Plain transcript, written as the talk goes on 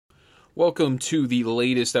Welcome to the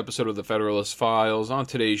latest episode of the Federalist Files. On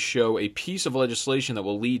today's show, a piece of legislation that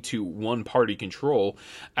will lead to one-party control,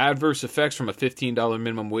 adverse effects from a $15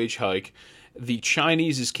 minimum wage hike, the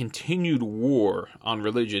Chinese's continued war on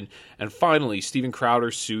religion, and finally, Steven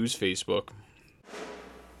Crowder sues Facebook.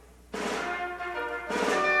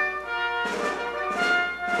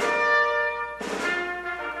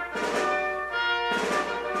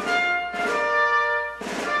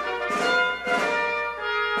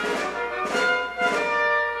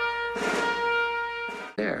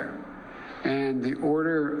 And the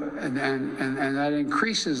order, and that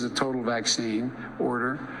increases the total vaccine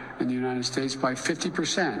order in the United States by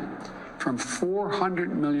 50%, from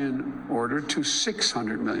 400 million order to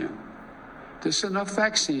 600 million. This is enough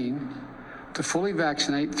vaccine to fully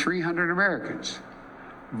vaccinate 300 Americans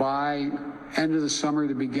by end of the summer,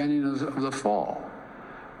 the beginning of the fall.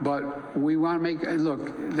 But we want to make, look,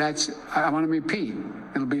 I want to repeat,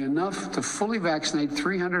 it'll be enough to fully vaccinate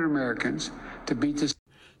 300 Americans to beat this.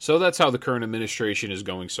 So that's how the current administration is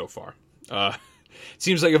going so far. It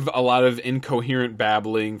seems like a lot of incoherent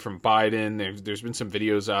babbling from Biden. There's been some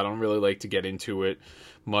videos out. I don't really like to get into it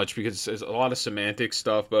much because there's a lot of semantic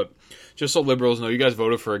stuff. But just so liberals know, you guys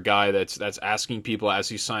voted for a guy that's asking people as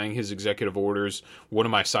he's signing his executive orders, what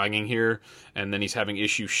am I signing here? And then he's having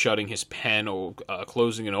issues shutting his pen or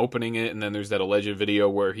closing and opening it. And then there's that alleged video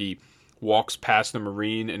where he walks past the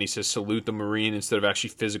Marine and he says salute the Marine instead of actually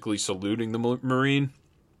physically saluting the Marine.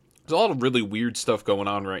 There's a lot of really weird stuff going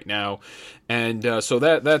on right now, and so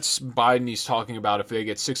that's Biden. He's talking about if they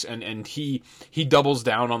get six, and he doubles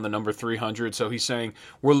down on the number 300. So he's saying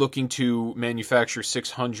we're looking to manufacture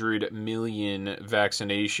 600 million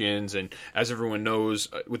vaccinations, and as everyone knows,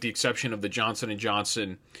 with the exception of the Johnson &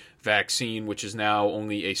 Johnson vaccine, which is now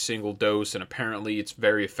only a single dose, and apparently it's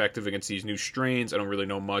very effective against these new strains. I don't really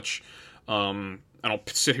know much. I don't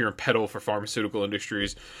sit here and peddle for pharmaceutical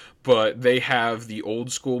industries, but they have the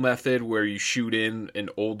old school method where you shoot in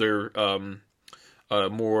an older,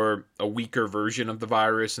 a weaker version of the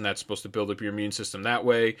virus, and that's supposed to build up your immune system that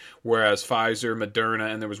way. Whereas Pfizer,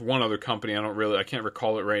 Moderna, and there was one other company, I can't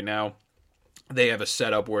recall it right now, they have a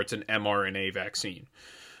setup where it's an mRNA vaccine.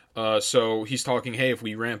 So he's talking, hey, if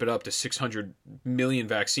we ramp it up to 600 million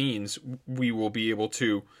vaccines, we will be able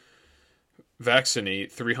to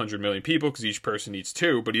vaccinate 300 million people because each person needs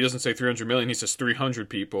two, but he doesn't say 300 million, he says 300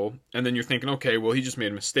 people. And then you're thinking, okay, well, he just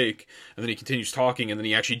made a mistake. And then he continues talking, and then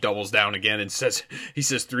he actually doubles down again and says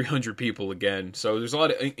 300 people again. So there's a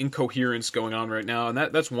lot of incoherence going on right now, and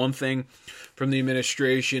that's one thing from the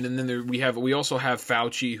administration. And then we also have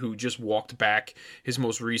Fauci, who just walked back his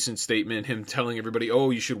most recent statement, him telling everybody,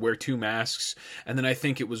 oh, you should wear 2 masks. And then I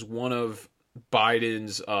think it was one of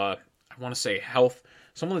Biden's, I want to say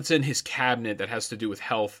someone that's in his cabinet that has to do with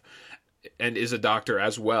health and is a doctor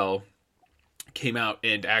as well, came out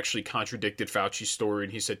and actually contradicted Fauci's story.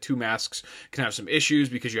 And he said 2 masks can have some issues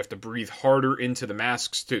because you have to breathe harder into the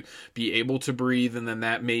masks to be able to breathe. And then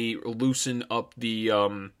that may loosen up the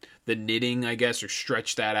knitting, I guess, or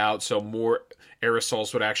stretch that out. So more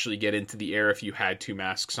aerosols would actually get into the air if you had 2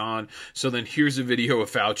 masks on. So then here's a video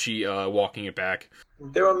of Fauci walking it back.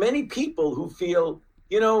 There are many people who feel,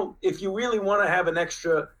 if you really want to have an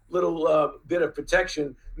extra little bit of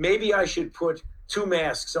protection, maybe I should put 2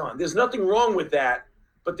 masks on. There's nothing wrong with that,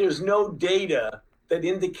 but there's no data that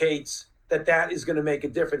indicates that that is going to make a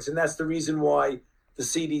difference. And that's the reason why the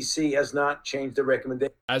CDC has not changed the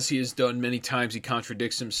recommendation. As he has done many times, he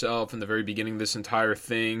contradicts himself. In the very beginning of this entire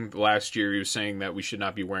thing, last year he was saying that we should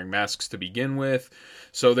not be wearing masks to begin with.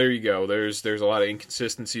 So there you go. There's a lot of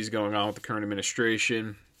inconsistencies going on with the current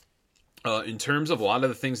administration. In terms of a lot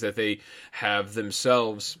of the things that they have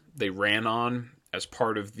themselves, they ran on as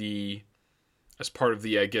part of the,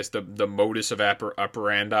 I guess, the modus of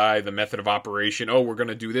operandi, the method of operation. Oh, we're going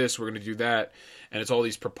to do this, we're going to do that. And it's all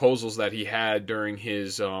these proposals that he had during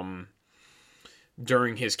his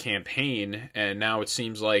campaign, and now it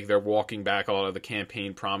seems like they're walking back a lot of the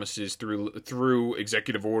campaign promises through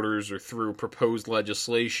executive orders or through proposed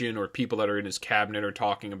legislation, or people that are in his cabinet are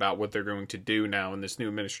talking about what they're going to do now in this new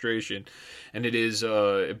administration. And it is,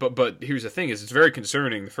 but here's the thing: is it's very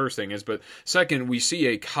concerning. The first thing is, but second, we see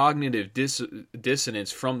a cognitive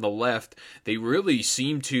dissonance from the left. They really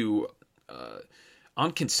seem to,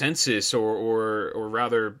 on consensus, or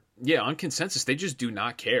rather. Yeah, on consensus, they just do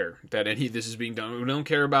not care that any of this is being done. We don't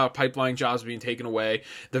care about pipeline jobs being taken away.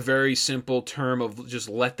 The very simple term of just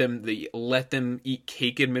let them eat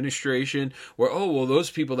cake administration, where, oh, well,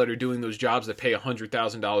 those people that are doing those jobs that pay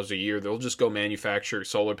 $100,000 a year, they'll just go manufacture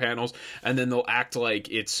solar panels, and then they'll act like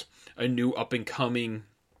it's a new up and coming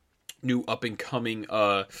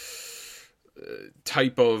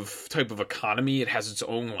type of economy. It has its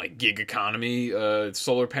own like gig economy,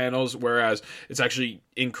 solar panels, whereas it's actually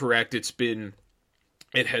incorrect.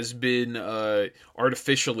 It has been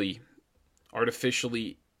artificially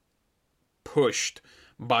pushed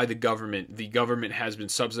by the government. The government has been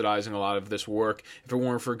subsidizing a lot of this work. If it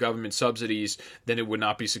weren't for government subsidies, then it would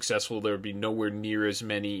not be successful. There would be nowhere near as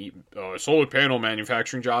many solar panel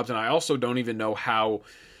manufacturing jobs. And I also don't even know how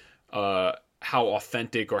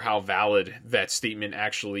authentic or how valid that statement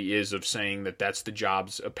actually is of saying that that's the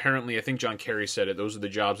jobs. Apparently, I think John Kerry said it. Those are the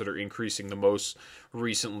jobs that are increasing the most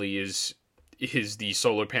recently is the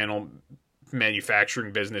solar panel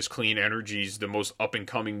manufacturing business. Clean energy is the most up and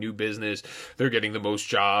coming new business. They're getting the most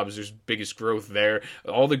jobs. There's biggest growth there.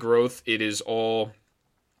 All the growth, it is all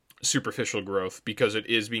superficial growth because it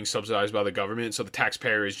is being subsidized by the government. So the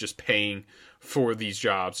taxpayer is just paying for these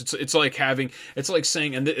jobs. It's like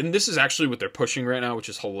saying, and this is actually what they're pushing right now, which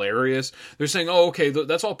is hilarious. They're saying, oh, okay,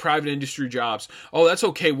 that's all private industry jobs. Oh, that's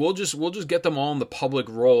okay. We'll just get them all in the public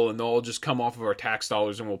roll and they'll all just come off of our tax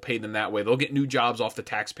dollars and we'll pay them that way. They'll get new jobs off the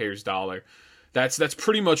taxpayer's dollar. That's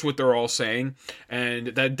pretty much what they're all saying, and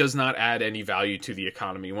that does not add any value to the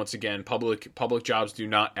economy. Once again, public jobs do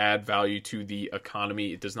not add value to the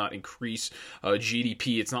economy. It does not increase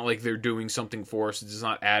GDP. It's not like they're doing something for us. It does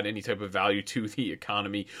not add any type of value to the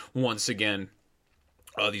economy. Once again,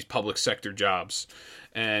 these public sector jobs,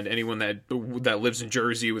 and anyone that lives in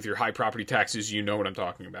Jersey with your high property taxes, you know what I'm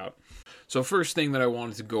talking about. So first thing that I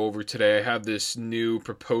wanted to go over today, I have this new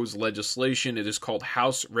proposed legislation. It is called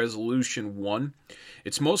House Resolution 1.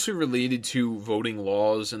 It's mostly related to voting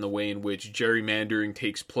laws and the way in which gerrymandering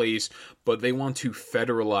takes place, but they want to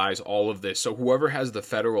federalize all of this. So whoever has the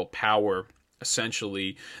federal power,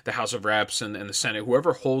 essentially the House of Reps and the Senate,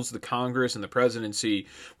 whoever holds the Congress and the presidency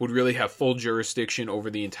would really have full jurisdiction over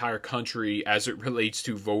the entire country as it relates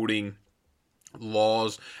to voting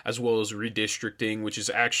laws as well as redistricting, which is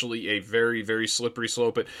actually a very, very slippery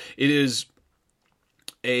slope. But it is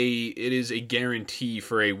a guarantee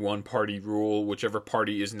for a one-party rule. Whichever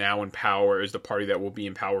party is now in power is the party that will be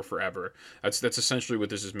in power forever. That's essentially what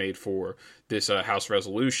this is made for, this House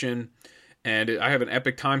resolution. And I have an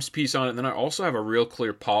Epoch Times piece on it, and then I also have a Real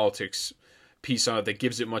Clear Politics piece on it that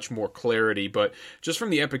gives it much more clarity. But just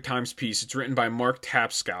from the Epoch Times piece, it's written by Mark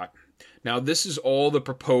Tapscott. Now, this is all the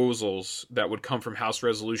proposals that would come from House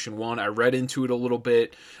Resolution 1. I read into it a little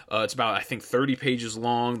bit. It's about, I think, 30 pages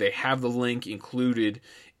long. They have the link included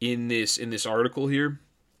in this article here.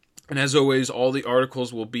 And as always, all the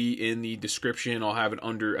articles will be in the description. I'll have it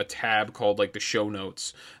under a tab called like the show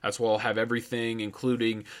notes. That's where I'll have everything,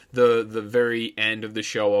 including the very end of the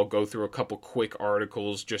show. I'll go through a couple quick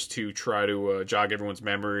articles just to try to jog everyone's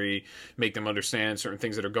memory, make them understand certain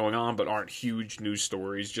things that are going on, but aren't huge news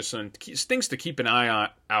stories. Just some things to keep an eye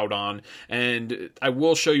out on. And I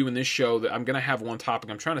will show you in this show that I'm going to have one topic.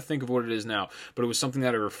 I'm trying to think of what it is now, but it was something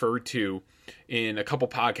that I referred to in a couple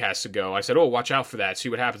podcasts ago. I said, oh, watch out for that, see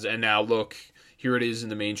what happens. And now look, here it is in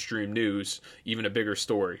the mainstream news, even a bigger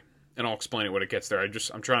story. And I'll explain it when it gets there.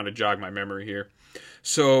 I'm trying to jog my memory here.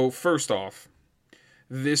 So first off,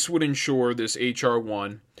 this would ensure, this HR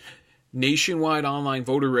 1, nationwide online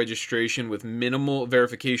voter registration with minimal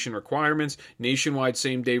verification requirements, nationwide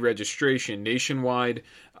same-day registration, nationwide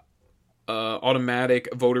automatic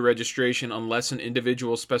voter registration unless an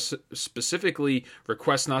individual specifically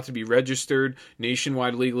requests not to be registered,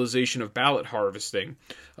 nationwide legalization of ballot harvesting,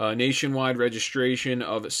 nationwide registration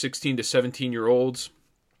of 16 to 17-year-olds,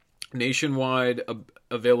 nationwide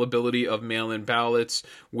availability of mail-in ballots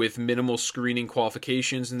with minimal screening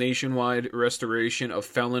qualifications, nationwide restoration of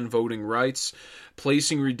felon voting rights,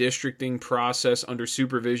 placing redistricting process under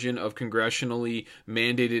supervision of congressionally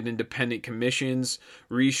mandated independent commissions,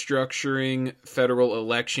 restructuring Federal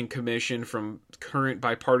Election Commission from current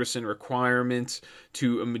bipartisan requirements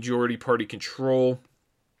to a majority party control,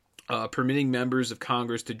 permitting members of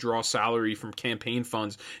Congress to draw salary from campaign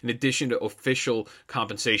funds in addition to official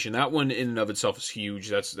compensation. That one in and of itself is huge.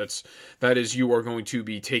 That is, you are going to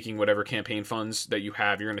be taking whatever campaign funds that you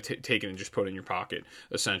have, you're going to take it and just put it in your pocket,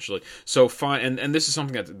 essentially. So fine, and this is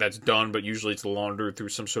something that's done, but usually it's laundered through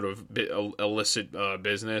some sort of illicit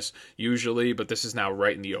business, usually, but this is now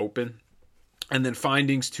right in the open. And then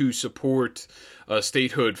findings to support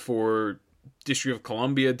statehood for District of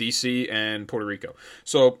Columbia, D.C., and Puerto Rico.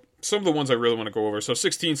 So some of the ones I really want to go over. So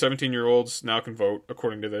 16, 17-year-olds now can vote,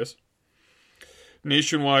 according to this.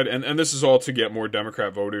 Nationwide, and this is all to get more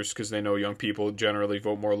Democrat voters, because they know young people generally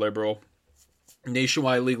vote more liberal.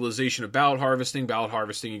 nationwide legalization of ballot harvesting. Ballot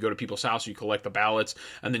harvesting, you go to people's house, you collect the ballots,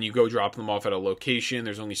 and then you go drop them off at a location.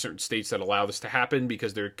 There's only certain states that allow this to happen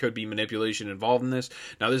because there could be manipulation involved in this.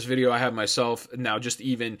 Now, this video I have myself, now just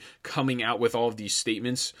even coming out with all of these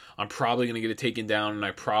statements, I'm probably going to get it taken down, and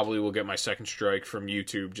I probably will get my second strike from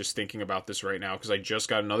YouTube just thinking about this right now, because I just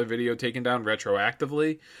got another video taken down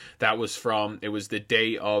retroactively. That was it was the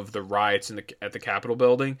day of the riots at the Capitol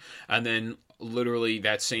building, and then literally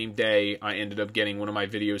that same day I ended up getting one of my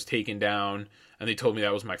videos taken down, and they told me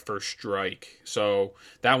that was my first strike. So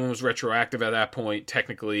that one was retroactive at that point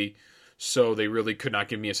technically, so they really could not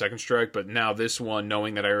give me a second strike. But now this one,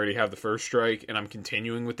 knowing that I already have the first strike and I'm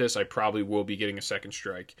continuing with this, I probably will be getting a second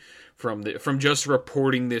strike from just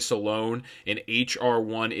reporting this alone. In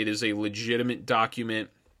HR1, it is a legitimate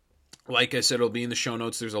document. Like I said, it'll be in the show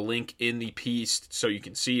notes. There's a link in the piece so you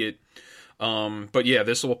can see it. But yeah,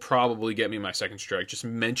 this will probably get me my second strike, just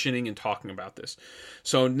mentioning and talking about this.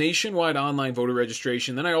 So nationwide online voter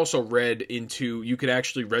registration. Then I also read into, you could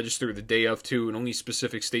actually register the day of too, and only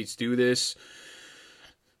specific states do this.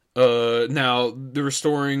 Now, the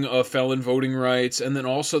restoring of felon voting rights, and then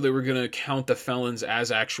also they were going to count the felons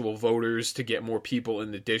as actual voters to get more people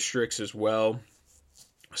in the districts as well.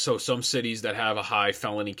 So some cities that have a high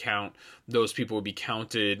felony count, those people will be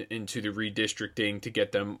counted into the redistricting to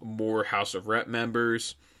get them more House of Rep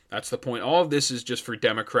members. That's the point. All of this is just for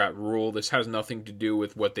Democrat rule. This has nothing to do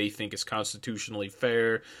with what they think is constitutionally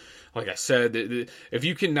fair. Like I said, if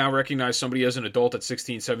you can now recognize somebody as an adult at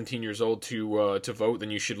 16, 17 years old to vote,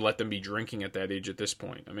 then you should let them be drinking at that age at this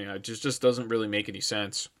point. I mean, it just doesn't really make any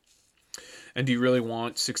sense. And do you really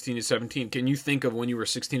want 16 to 17? Can you think of when you were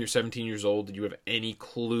 16 or 17 years old, did you have any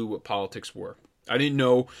clue what politics were? I didn't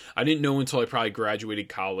know until I probably graduated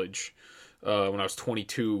college when I was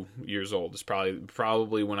 22 years old. It's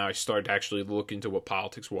probably when I started to actually look into what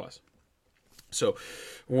politics was. So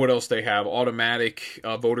what else they have? Automatic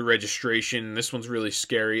voter registration. This one's really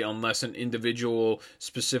scary unless an individual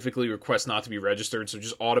specifically requests not to be registered. So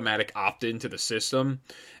just automatic opt-in to the system.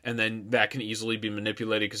 And then that can easily be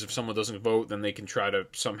manipulated, because if someone doesn't vote, then they can try to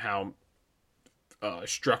somehow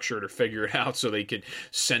structure it or figure it out so they can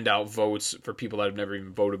send out votes for people that have never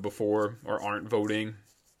even voted before or aren't voting.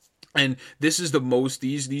 And this is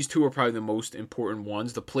these two are probably the most important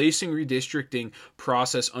ones. The placing redistricting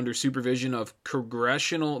process under supervision of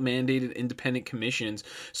congressional mandated independent commissions.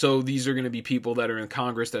 So these are going to be people that are in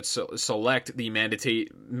Congress that select the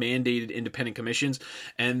mandated independent commissions.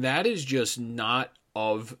 And that is just not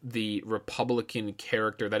of the Republican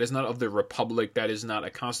character. That is not of the Republic. That is not a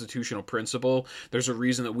constitutional principle. There's a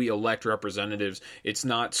reason that we elect representatives. It's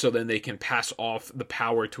not so then they can pass off the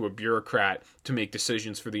power to a bureaucrat to make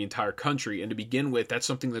decisions for the entire country. And to begin with, that's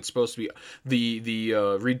something that's supposed to be the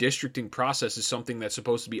redistricting process is something that's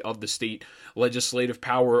supposed to be of the state legislative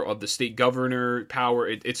power, of the state governor power.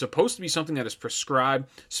 It's supposed to be something that is prescribed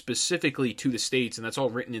specifically to the states, and that's all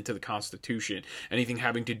written into the Constitution. Anything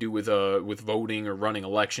having to do with voting or running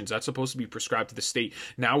elections, that's supposed to be prescribed to the state.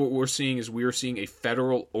 Now what we're seeing is a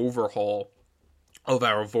federal overhaul of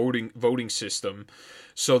our voting system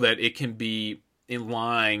so that it can be in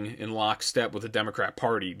lockstep with the Democrat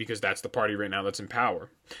Party, because that's the party right now that's in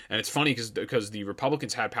power. And it's funny because the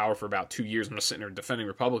Republicans had power for about 2 years. I'm not sitting there defending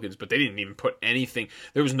Republicans, but they didn't even put anything.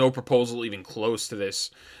 There was no proposal even close to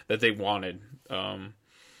this that they wanted.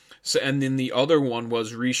 And then the other one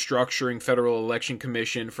was restructuring Federal Election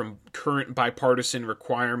Commission from current bipartisan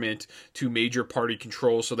requirement to major party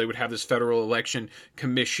control. So they would have this Federal Election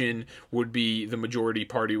Commission would be the majority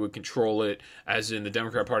party would control it, as in the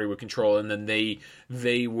Democrat Party would control it, and then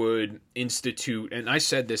they would institute. And I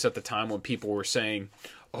said this at the time when people were saying,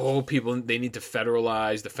 they need to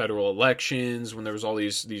federalize the federal elections, when there was all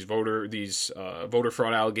these voter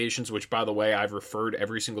fraud allegations, which, by the way, I've referred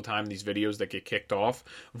every single time in these videos that get kicked off.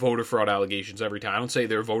 Voter fraud allegations every time. I don't say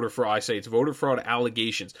they're voter fraud. I say it's voter fraud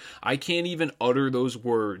allegations. I can't even utter those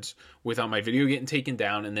words without my video getting taken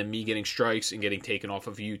down and then me getting strikes and getting taken off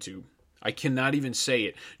of YouTube. I cannot even say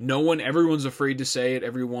it. Everyone's afraid to say it.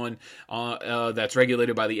 Everyone that's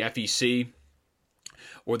regulated by the FEC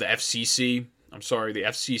or the FCC. I'm sorry, the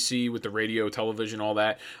FCC with the radio, television, all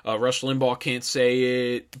that. Rush Limbaugh can't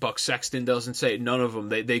say it. Buck Sexton doesn't say it. None of them.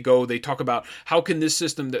 They talk about how can this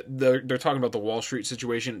system, they're talking about the Wall Street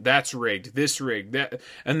situation. That's rigged. This rigged. That,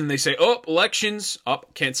 and then they say, elections.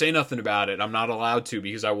 Can't say nothing about it. I'm not allowed to,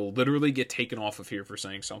 because I will literally get taken off of here for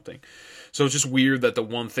saying something. So it's just weird that the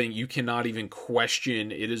one thing you cannot even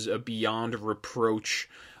question, it is a beyond reproach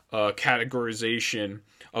categorization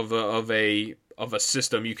of a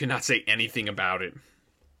system. You cannot say anything about it.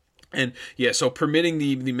 And yeah, so permitting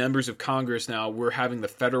the members of Congress now, we're having the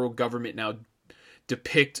federal government now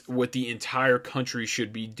depict what the entire country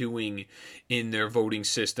should be doing in their voting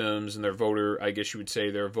systems and their voter, I guess you would say,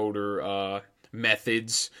 their voter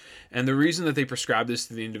methods. And the reason that they prescribe this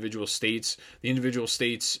to the individual states,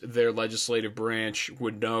 their legislative branch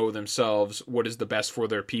would know themselves what is the best for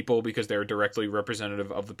their people, because they're directly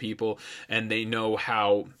representative of the people, and they know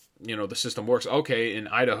how, you know, the system works. Okay, in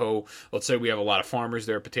Idaho, let's say we have a lot of farmers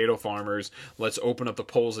there, potato farmers. Let's open up the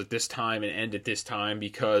polls at this time and end at this time,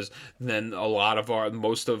 because then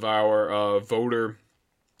most of our voter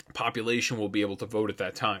population will be able to vote at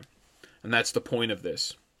that time. And that's the point of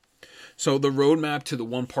this. So the roadmap to the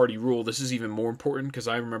one-party rule, this is even more important, because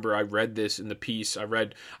I remember I read this in the piece.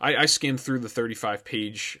 I skimmed through the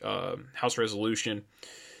 35-page House resolution,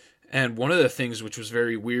 and one of the things which was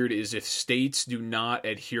very weird is if states do not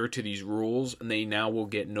adhere to these rules, they now will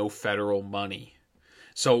get no federal money.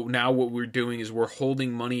 So now what we're doing is we're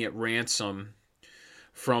holding money at ransom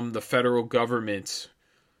from the federal government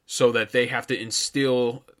so that they have to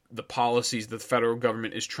instill the policies that the federal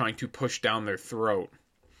government is trying to push down their throat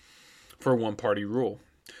for a one-party rule.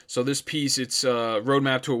 So this piece, it's a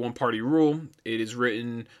roadmap to a one-party rule. It is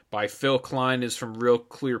written by Phil Klein, is from Real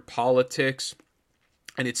Clear Politics.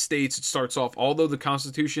 And it starts off, although the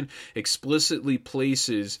Constitution explicitly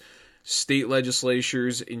places state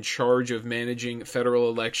legislatures in charge of managing federal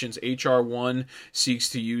elections, H.R. 1 seeks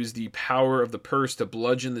to use the power of the purse to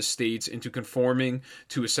bludgeon the states into conforming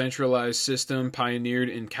to a centralized system pioneered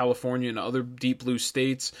in California and other deep blue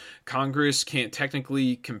states. Congress can't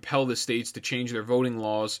technically compel the states to change their voting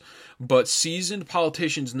laws, but seasoned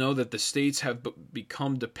politicians know that the states have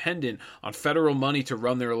become dependent on federal money to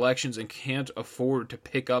run their elections and can't afford to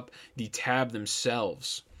pick up the tab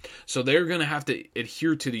themselves. So they're going to have to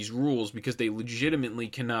adhere to these rules because they legitimately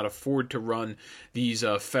cannot afford to run these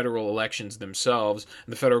federal elections themselves,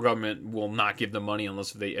 and the federal government will not give them money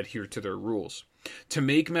unless they adhere to their rules. To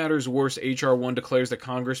make matters worse, H.R. 1 declares that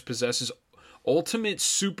Congress possesses ultimate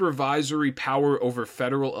supervisory power over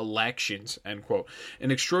federal elections, end quote. An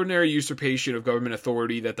extraordinary usurpation of government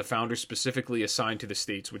authority that the founders specifically assigned to the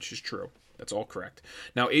states, which is true. That's all correct.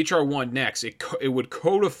 Now, H.R. 1 next, it would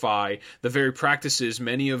codify the very practices,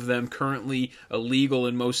 many of them currently illegal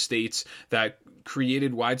in most states, that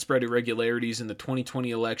created widespread irregularities in the 2020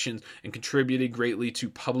 elections and contributed greatly to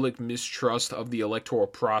public mistrust of the electoral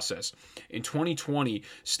process. In 2020,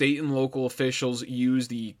 state and local officials used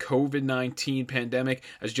the COVID-19 pandemic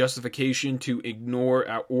as justification to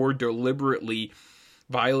ignore or deliberately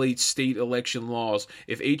violate state election laws.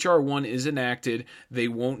 If H.R. 1 is enacted, they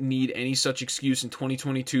won't need any such excuse in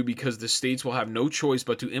 2022 because the states will have no choice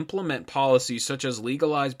but to implement policies such as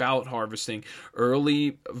legalized ballot harvesting,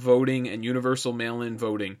 early voting, and universal mail-in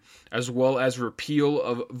voting, as well as repeal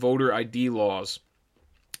of voter ID laws,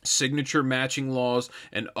 signature matching laws,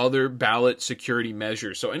 and other ballot security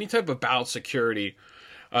measures. So any type of ballot security,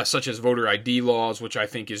 such as voter ID laws, which I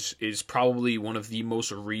think is probably one of the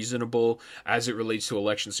most reasonable as it relates to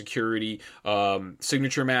election security.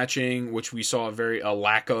 Signature matching, which we saw a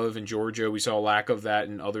lack of in Georgia. We saw a lack of that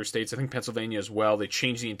in other states. I think Pennsylvania as well. They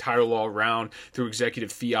changed the entire law around through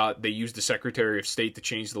executive fiat. They used the Secretary of State to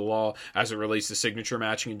change the law as it relates to signature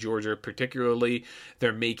matching in Georgia. Particularly,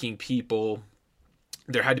 they're making people...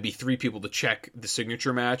 There had to be 3 people to check the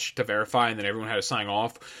signature match to verify, and then everyone had to sign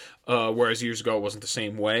off. Whereas years ago, it wasn't the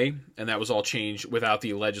same way, and that was all changed without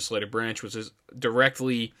the legislative branch, which is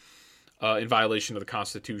directly in violation of the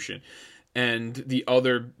Constitution and the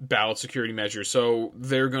other ballot security measures. So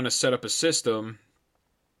they're going to set up a system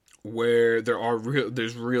where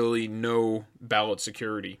there's really no ballot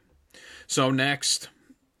security. So next,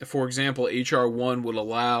 for example, H.R. 1 would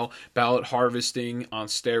allow ballot harvesting on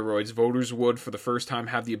steroids. Voters would, for the first time,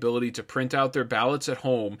 have the ability to print out their ballots at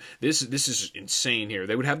home. This is insane here.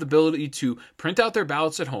 They would have the ability to print out their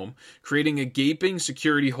ballots at home, creating a gaping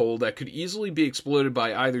security hole that could easily be exploited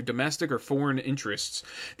by either domestic or foreign interests.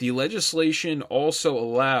 The legislation also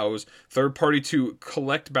allows third party to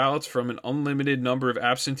collect ballots from an unlimited number of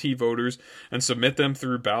absentee voters and submit them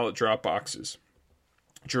through ballot drop boxes,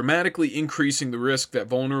 dramatically increasing the risk that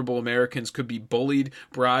vulnerable Americans could be bullied,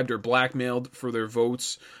 bribed, or blackmailed for their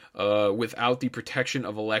votes without the protection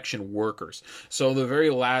of election workers. So the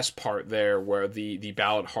very last part there, where the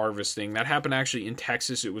ballot harvesting, that happened actually in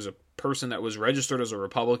Texas. It was a person that was registered as a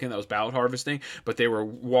Republican that was ballot harvesting, but they were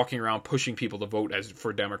walking around pushing people to vote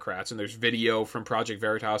for Democrats. And there's video from Project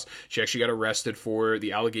Veritas. She actually got arrested for it.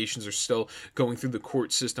 The allegations are still going through the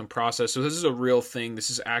court system process. So this is a real thing.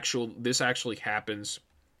 This actually happens.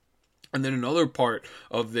 And then another part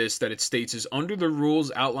of this that it states is under the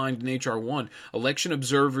rules outlined in H.R. 1, election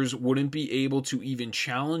observers wouldn't be able to even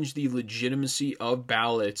challenge the legitimacy of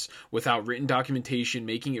ballots without written documentation,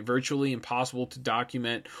 making it virtually impossible to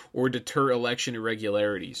document or deter election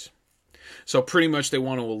irregularities. So pretty much they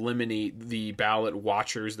want to eliminate the ballot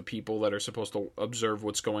watchers, the people that are supposed to observe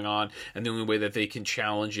what's going on, and the only way that they can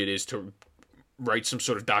challenge it is to write some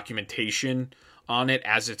sort of documentation on it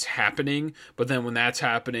as it's happening. But then when that's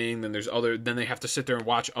happening, then then they have to sit there and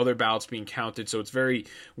watch other ballots being counted. So it's very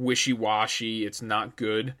wishy-washy. It's not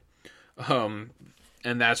good.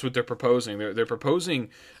 And that's what they're proposing. They're proposing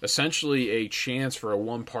essentially a chance for a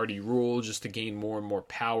one-party rule just to gain more and more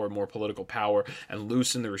power, more political power, and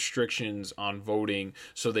loosen the restrictions on voting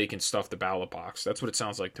so they can stuff the ballot box. That's what it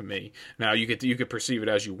sounds like to me. Now you could perceive it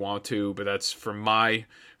as you want to, but that's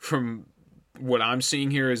from what I'm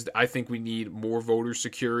seeing here is I think we need more voter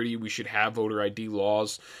security. We should have voter ID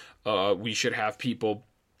laws. We should have people.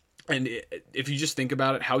 And if you just think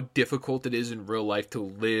about it, how difficult it is in real life to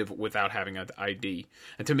live without having an ID.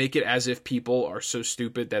 And to make it as if people are so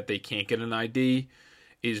stupid that they can't get an ID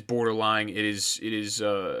is borderline. It is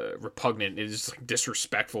repugnant. It is like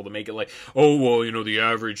disrespectful to make it like, oh well, you know, the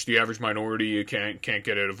average minority can't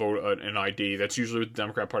get an ID. That's usually what the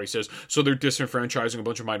Democrat Party says. So they're disenfranchising a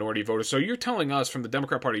bunch of minority voters. So you're telling us from the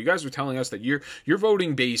Democrat Party, you guys are telling us that your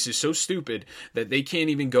voting base is so stupid that they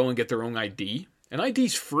can't even go and get their own ID. An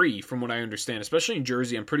ID's free, from what I understand, especially in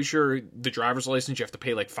Jersey. I'm pretty sure the driver's license, you have to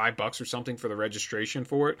pay like $5 or something for the registration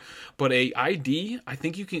for it. But a ID,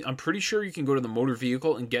 I'm pretty sure you can go to the motor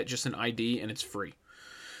vehicle and get just an ID and it's free.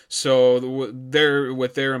 So what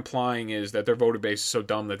they're implying is that their voter base is so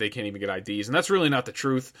dumb that they can't even get IDs, and that's really not the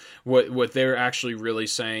truth. What they're actually really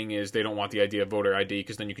saying is they don't want the idea of voter ID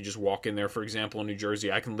because then you can just walk in there. For example, in New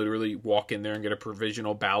Jersey, I can literally walk in there and get a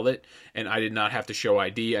provisional ballot, and I did not have to show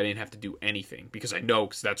ID. I didn't have to do anything because I know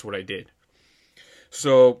because that's what I did.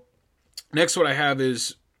 So next, what I have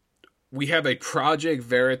is we have a Project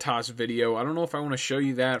Veritas video. I don't know if I want to show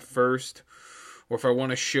you that first, or if I want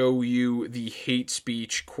to show you the hate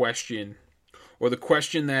speech question, or the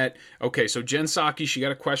question that, okay, so Jen Psaki, she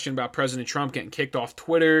got a question about President Trump getting kicked off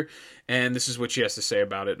Twitter, and this is what she has to say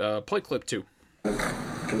about it. Play clip 2.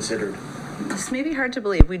 Considered. This may be hard to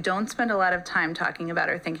believe. We don't spend a lot of time talking about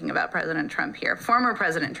or thinking about President Trump here. Former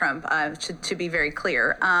President Trump, to be very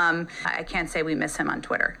clear. I can't say we miss him on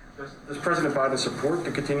Twitter. Does President Biden support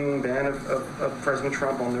the continuing ban of President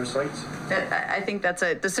Trump on their sites? I think that's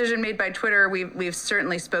a decision made by Twitter. We've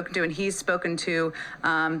certainly spoken to, and he's spoken to,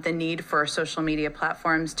 the need for social media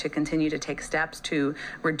platforms to continue to take steps to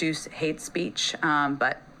reduce hate speech,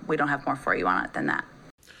 but we don't have more for you on it than that.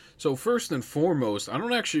 So first and foremost, I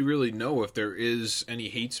don't actually really know if there is any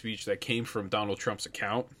hate speech that came from Donald Trump's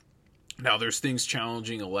account. Now, there's things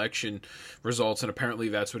challenging election results, and apparently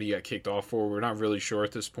that's what he got kicked off for. We're not really sure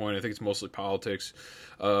at this point. I think it's mostly politics,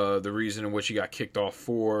 the reason in which he got kicked off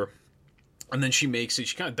for. And then she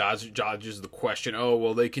kind of dodges the question, oh,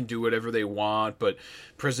 well, they can do whatever they want, but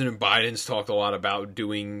President Biden's talked a lot about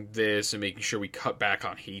doing this and making sure we cut back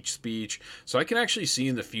on hate speech. So I can actually see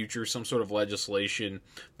in the future some sort of legislation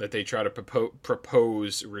that they try to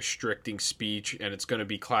propose restricting speech, and it's going to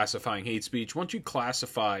be classifying hate speech. Once you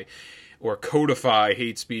classify or codify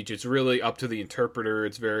hate speech, it's really up to the interpreter.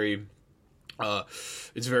 It's very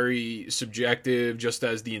subjective, just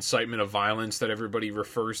as the incitement of violence that everybody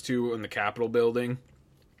refers to in the Capitol building.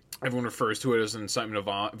 Everyone refers to it as an incitement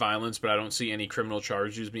of violence, but I don't see any criminal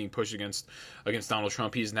charges being pushed against Donald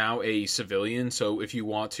Trump. He's now a civilian, so if you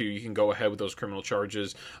want to, you can go ahead with those criminal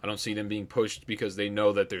charges. I don't see them being pushed because they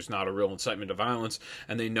know that there's not a real incitement of violence,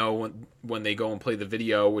 and they know when they go and play the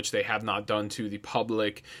video, which they have not done to the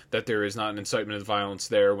public, that there is not an incitement of violence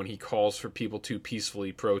there when he calls for people to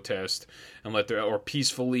peacefully protest and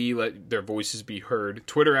peacefully let their voices be heard.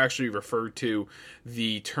 Twitter actually referred to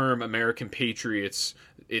the term American patriots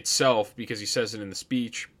itself, because he says it in the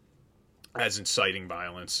speech, as inciting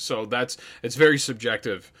violence. So it's very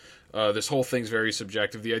subjective. This whole thing's very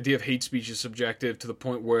subjective. The idea of hate speech is subjective to the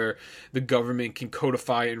point where the government can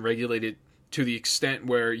codify and regulate it to the extent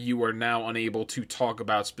where you are now unable to talk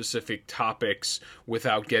about specific topics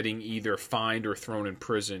without getting either fined or thrown in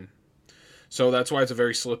prison. So that's why it's a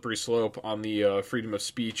very slippery slope on the freedom of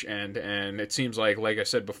speech end, and it seems like I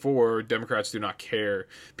said before, Democrats do not care.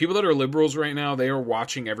 People that are liberals right now, they are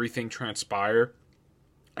watching everything transpire,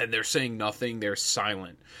 and they're saying nothing. They're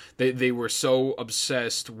silent. They were so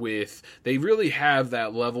obsessed with, they really have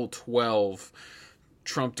that level 12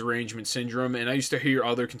 Trump derangement syndrome, and I used to hear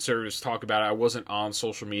other conservatives talk about it. I wasn't on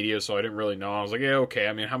social media, so I didn't really know. I was like, yeah, okay.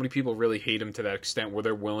 I mean, how many people really hate him to that extent where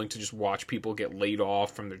they're willing to just watch people get laid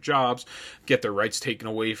off from their jobs, get their rights taken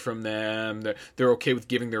away from them? They're okay with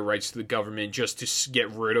giving their rights to the government just to get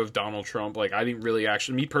rid of Donald Trump. Like, I didn't really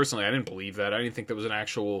actually, me personally, I didn't believe that. I didn't think that was an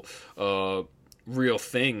actual real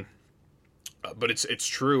thing. But it's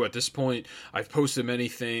true. At this point, I've posted many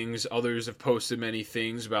things. Others have posted many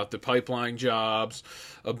things about the pipeline jobs,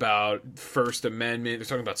 about First Amendment. They're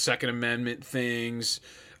talking about Second Amendment things.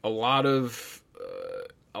 A lot of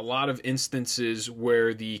instances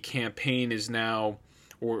where the campaign is now,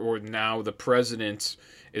 or now the president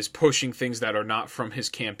is pushing things that are not from his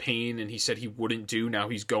campaign, and he said he wouldn't do. Now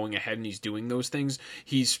he's going ahead and he's doing those things.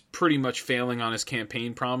 He's pretty much failing on his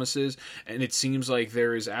campaign promises, and it seems like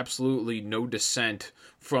there is absolutely no dissent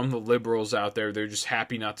from the liberals out there. They're just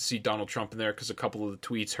happy not to see Donald Trump in there because a couple of the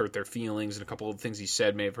tweets hurt their feelings, and a couple of the things he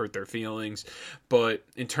said may have hurt their feelings. But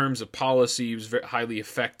in terms of policy, he was very highly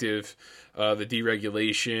effective. The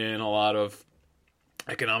deregulation, a lot of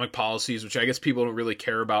economic policies, which I guess people don't really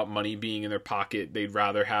care about money being in their pocket. They'd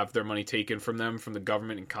rather have their money taken from them, from the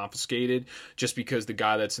government, and confiscated, just because the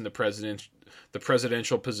guy that's in the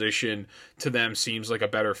presidential position to them seems like a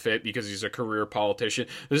better fit because he's a career politician.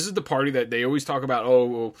 This is the party that they always talk about,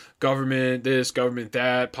 well, government this, government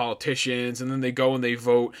that, politicians, and then they go and they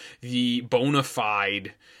vote the bona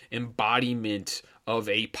fide embodiment of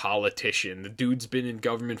a politician. The dude's been in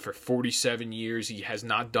government for 47 years. He has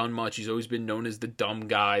not done much. He's always been known as the dumb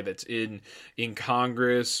guy that's in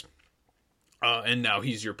Congress. And now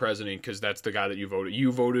he's your president because that's the guy that you voted.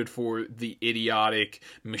 You voted for the idiotic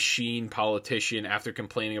machine politician after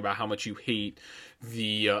complaining about how much you hate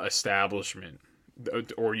the establishment.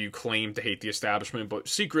 Or you claim to hate the establishment, but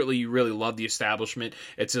secretly you really love the establishment.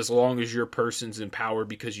 It's as long as your person's in power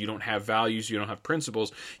because you don't have values, you don't have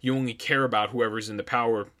principles, you only care about whoever's in the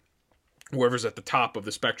power, whoever's at the top of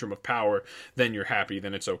the spectrum of power, then you're happy,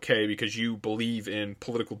 then it's okay because you believe in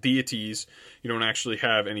political deities. You don't actually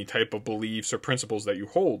have any type of beliefs or principles that you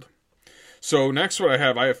hold. So next I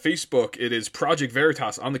have Facebook. It is Project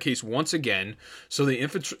Veritas on the case once again. So they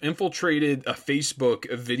infiltrated a Facebook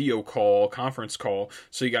conference call.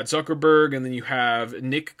 So you got Zuckerberg, and then you have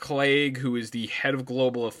Nick Clegg, who is the head of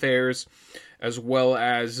global affairs, as well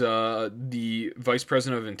as the vice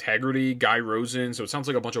president of integrity, Guy Rosen. So it sounds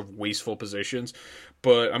like a bunch of wasteful positions.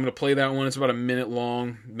 But I'm going to play that one. It's about a minute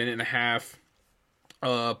long, minute and a half.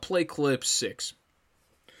 Play clip 6.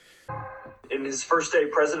 In his first day,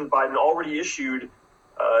 President Biden already issued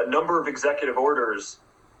a number of executive orders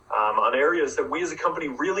on areas that we as a company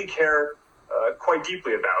really care quite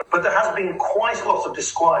deeply about. But there has been quite a lot of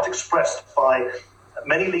disquiet expressed by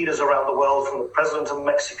many leaders around the world, from the president of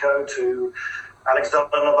Mexico to Alexander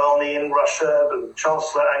Navalny in Russia, and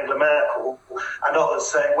Chancellor Angela Merkel, and others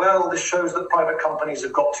saying, well, this shows that private companies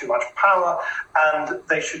have got too much power and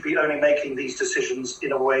they should be only making these decisions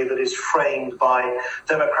in a way that is framed by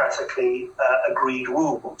democratically agreed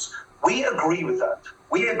rules. We agree with that.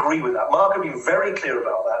 Mark will be very clear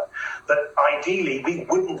about that ideally we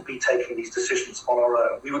wouldn't be taking these decisions on our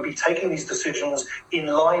own. We would be taking these decisions in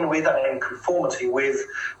line with and in conformity with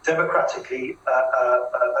democratically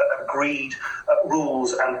agreed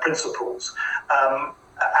rules and principles.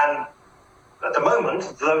 And at the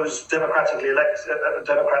moment, those democratically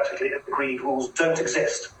agreed rules don't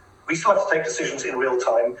exist. We still have to take decisions in real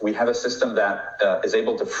time. We have a system that is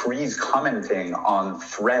able to freeze commenting on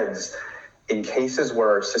threads in cases where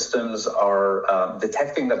our systems are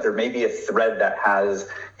detecting that there may be a thread that has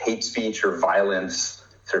hate speech or violence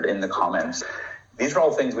sort of in the comments. These are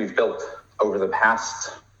all things we've built over the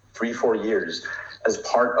past 3-4 years as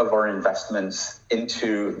part of our investments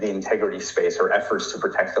into the integrity space, or efforts to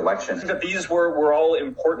protect elections. That these were all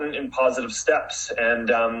important and positive steps,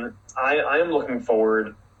 and I am looking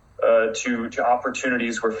forward to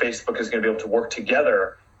opportunities where Facebook is going to be able to work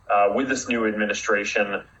together with this new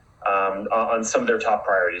administration on some of their top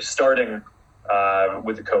priorities, starting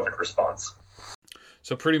with the COVID response.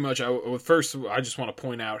 So pretty much, first, I just want to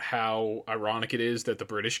point out how ironic it is that the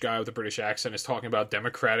British guy with the British accent is talking about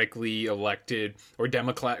democratically elected or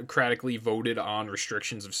democratically voted on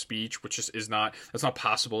restrictions of speech, which that's not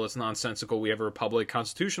possible. It's nonsensical. We have a republic,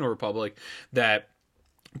 constitutional republic, that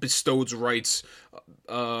bestows rights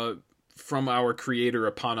from our creator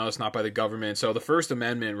upon us, not by the government. So the First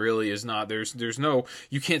Amendment really is not, there's no,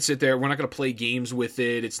 you can't sit there, we're not going to play games with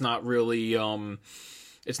it. It's not really,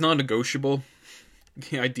 it's non-negotiable.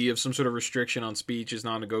 the idea of some sort of restriction on speech is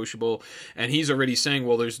non-negotiable, and he's already saying,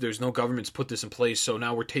 well, there's no government's put this in place, so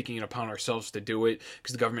now we're taking it upon ourselves to do it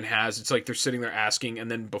because the government has. It's like they're sitting there asking, and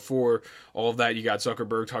then before all of that, you got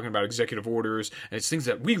Zuckerberg talking about executive orders, and it's things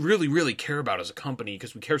that we really, really care about as a company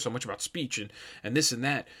because we care so much about speech and this and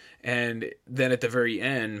that, and then at the very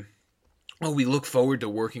end, oh, we look forward to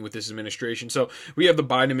working with this administration. So we have the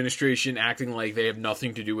Biden administration acting like they have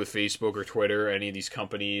nothing to do with Facebook or Twitter or any of these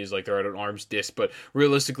companies, like they're at an arm's distance. But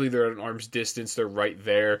realistically, they're at an arm's distance. They're right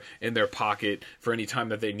there in their pocket for any time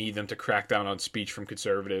that they need them to crack down on speech from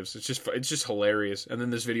conservatives. It's just hilarious. And then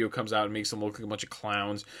this video comes out and makes them look like a bunch of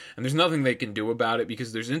clowns. And there's nothing they can do about it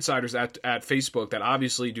because there's insiders at Facebook that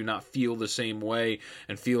obviously do not feel the same way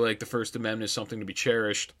and feel like the First Amendment is something to be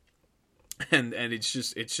cherished. And it's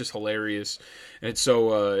just hilarious, and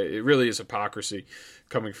so it really is hypocrisy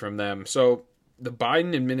coming from them. So the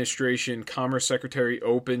Biden administration Commerce Secretary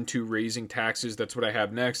open to raising taxes. That's what I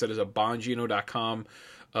have next. That is a Bongino.com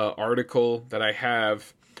article that I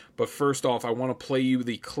have. But first off, I want to play you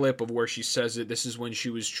the clip of where she says it. This is when she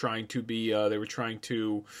was trying to be. They were trying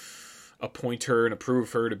to appoint her and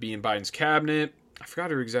approve her to be in Biden's cabinet. I forgot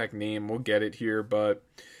her exact name. We'll get it here, but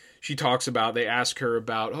she talks about, they ask her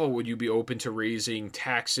about, oh, would you be open to raising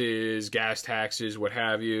taxes, gas taxes, what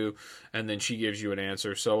have you? And then she gives you an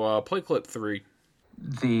answer. So play clip 3.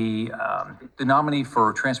 The nominee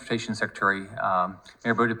for Transportation Secretary,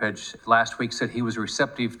 Mayor Buttigieg, last week said he was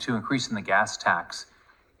receptive to increasing the gas tax.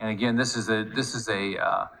 And again, this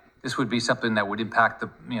would be something that would impact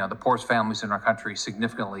the poorest families in our country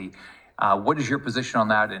significantly. What is your position on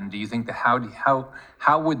that? And do you think that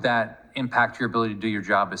how would that impact your ability to do your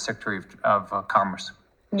job as Secretary of Commerce?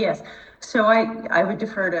 Yes. So I would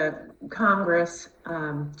defer to Congress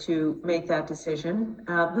to make that decision.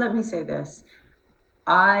 Let me say this.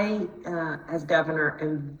 I, as governor,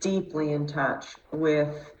 am deeply in touch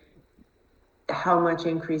with how much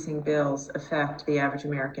increasing bills affect the average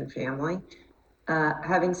American family.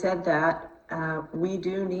 Having said that, we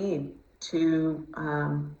do need to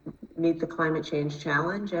meet the climate change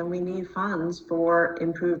challenge, and we need funds for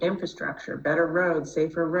improved infrastructure, better roads,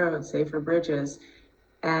 safer bridges,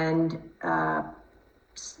 and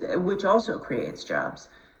which also creates jobs.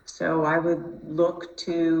 So I would look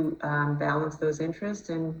to balance those interests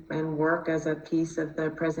and work as a piece of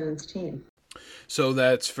the president's team. So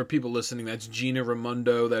that's, for people listening, that's Gina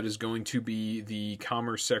Raimondo. That is going to be the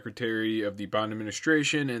Commerce Secretary of the Biden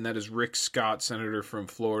administration, and that is Rick Scott, Senator from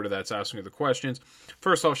Florida, that's asking her the questions.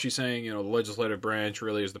 First off, she's saying, the legislative branch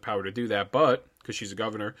really has the power to do that, but, because she's a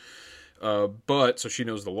governor, so she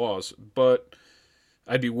knows the laws, but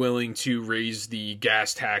I'd be willing to raise the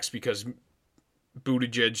gas tax because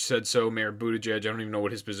Buttigieg said so. Mayor Buttigieg, I don't even know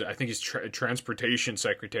what his position, I think he's transportation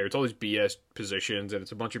secretary. It's all these BS positions, and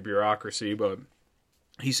it's a bunch of bureaucracy, but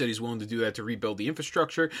he said he's willing to do that to rebuild the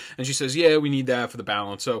infrastructure, and she says, yeah, we need that for the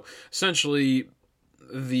balance. So essentially,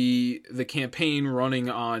 the campaign running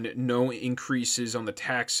on no increases on the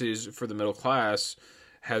taxes for the middle class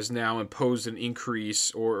has now imposed an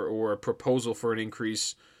increase or a proposal for an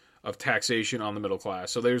increase of taxation on the middle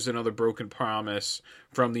class. So there's another broken promise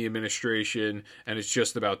from the administration, and it's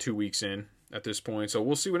just about 2 weeks in at this point. So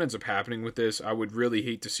we'll see what ends up happening with this. I would really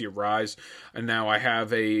hate to see a rise. And now I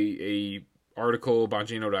have a article,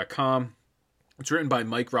 Bongino.com. It's written by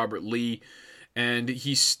Mike Robert Lee, and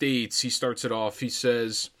he starts it off, he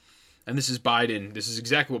says, and this is Biden, this is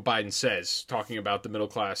exactly what Biden says, talking about the middle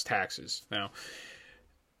class taxes. Now,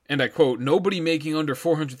 and I quote, nobody making under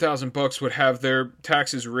 $400,000 would have their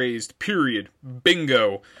taxes raised, period.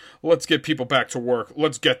 Bingo. Let's get people back to work.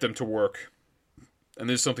 Let's get them to work. And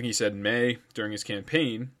this is something he said in May during his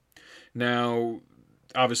campaign. Now,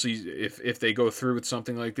 obviously, if they go through with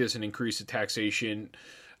something like this and increase the taxation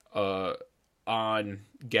on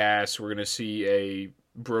gas, we're going to see a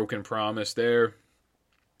broken promise there.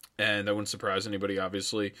 And that wouldn't surprise anybody,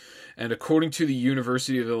 obviously. And according to the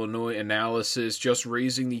University of Illinois analysis, just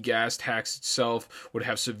raising the gas tax itself would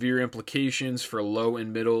have severe implications for low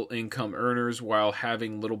and middle income earners while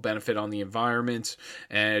having little benefit on the environment.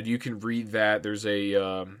 And you can read that. There's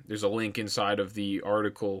a link inside of the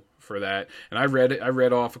article for that. And I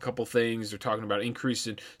read off a couple things. They're talking about increase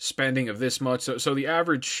in spending of this much. So the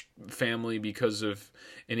average family, because of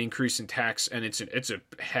an increase in tax, and it's a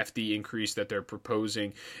hefty increase that they're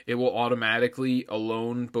proposing, it will automatically,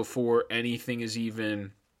 alone, before anything is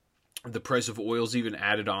even, the price of oil is even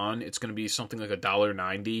added on, it's going to be something like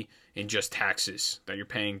 $1.90 in just taxes that you're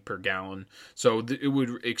paying per gallon. So it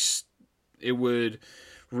would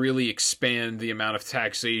really expand the amount of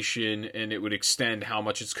taxation, and it would extend how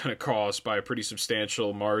much it's going to cost by a pretty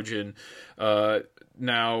substantial margin.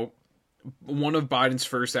 Now, one of Biden's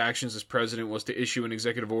first actions as president was to issue an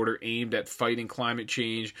executive order aimed at fighting climate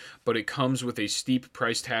change, but it comes with a steep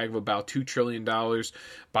price tag of about $2 trillion.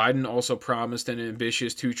 Biden also promised an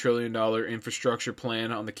ambitious $2 trillion infrastructure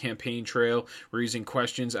plan on the campaign trail, raising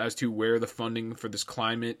questions as to where the funding for this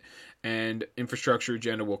climate and infrastructure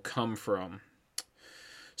agenda will come from.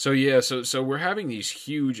 So we're having these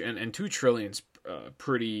huge, and $2 trillion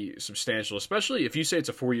pretty substantial, especially if you say it's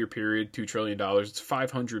a 4-year period. $2 trillion, it's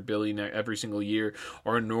 $500 billion every single year.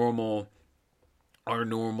 Our normal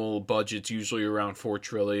budget's usually around $4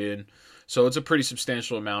 trillion, so it's a pretty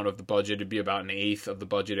substantial amount of the budget. It'd be about 1/8 of the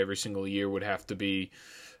budget every single year would have to be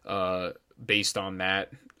based on that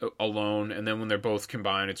alone, and then when they're both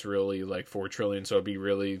combined, it's really like $4 trillion. So it'd be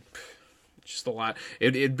really just a lot.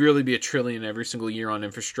 It'd really be $1 trillion every single year on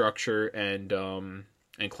infrastructure and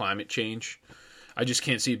climate change. I just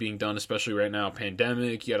can't see it being done, especially right now.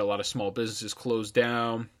 Pandemic, you had a lot of small businesses closed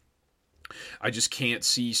down. I just can't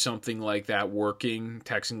see something like that working,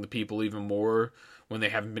 taxing the people even more when they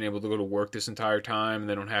haven't been able to go to work this entire time and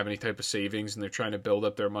they don't have any type of savings and they're trying to build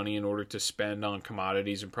up their money in order to spend on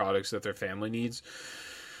commodities and products that their family needs.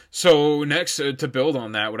 So next, to build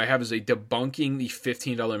on that, what I have is a debunking the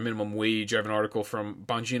 $15 minimum wage. I have an article from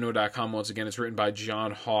Bongino.com. Once again, it's written by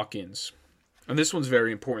John Hawkins. And this one's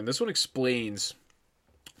very important. This one explains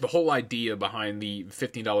the whole idea behind the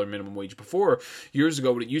 $15 minimum wage. Before, years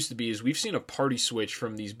ago, what it used to be is we've seen a party switch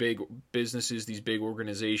from these big businesses, these big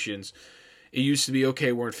organizations. It used to be,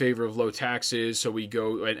 okay, we're in favor of low taxes, so we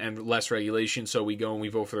go, and less regulation, so we go and we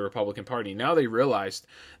vote for the Republican Party. Now they realized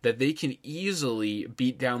that they can easily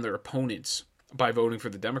beat down their opponents by voting for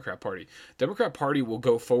the Democrat Party. Democrat Party will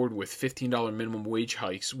go forward with $15 minimum wage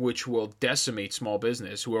hikes, which will decimate small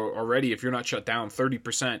business, who are already, if you're not shut down,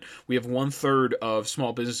 30%. We have 1/3 of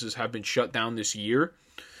small businesses have been shut down this year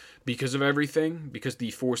because of everything, because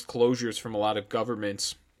the forced closures from a lot of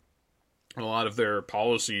governments, a lot of their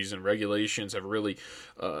policies and regulations have really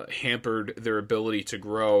hampered their ability to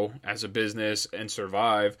grow as a business and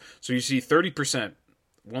survive. So you see 30%,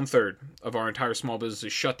 1/3 of our entire small business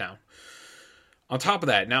is shut down. On top of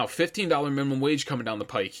that, now $15 minimum wage coming down the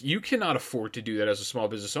pike. You cannot afford to do that as a small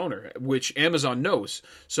business owner, which Amazon knows.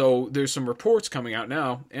 So there's some reports coming out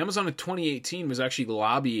now. Amazon in 2018 was actually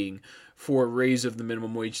lobbying for a raise of the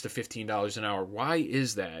minimum wage to $15 an hour. Why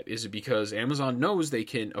is that? Is it because Amazon knows they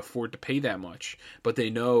can afford to pay that much, but they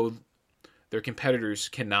know their competitors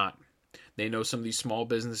cannot? They know some of these small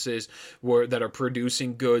businesses that are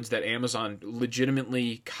producing goods that Amazon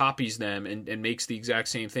legitimately copies them and makes the exact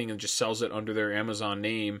same thing and just sells it under their Amazon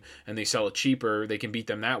name, and they sell it cheaper. They can beat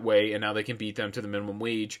them that way, and now they can beat them to the minimum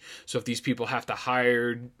wage. So if these people have to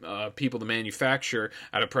hire people to manufacture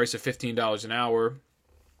at a price of $15 an hour,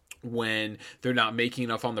 when they're not making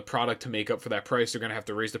enough on the product to make up for that price, they're going to have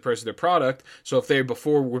to raise the price of their product. So if they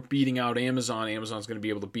before were beating out Amazon, Amazon's going to be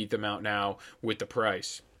able to beat them out now with the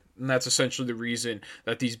price. And that's essentially the reason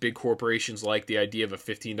that these big corporations like the idea of a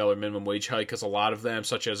 $15 minimum wage hike, because a lot of them,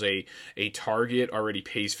 such as a Target, already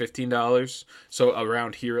pays $15. So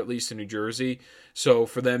around here, at least in New Jersey. So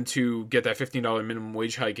for them to get that $15 minimum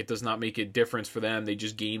wage hike, it does not make a difference for them. They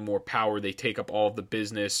just gain more power. They take up all of the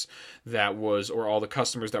business that was, or all the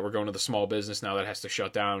customers that were going to the small business now that has to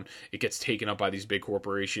shut down. It gets taken up by these big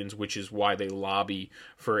corporations, which is why they lobby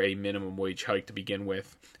for a minimum wage hike to begin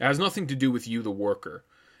with. It has nothing to do with you, the worker.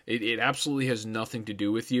 It absolutely has nothing to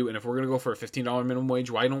do with you. And if we're going to go for a $15 minimum wage,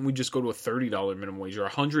 why don't we just go to a $30 minimum wage or a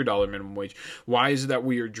 $100 minimum wage? Why is it that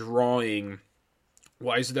we are drawing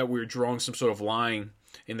some sort of line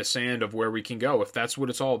in the sand of where we can go? If that's what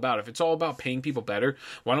it's all about, if it's all about paying people better,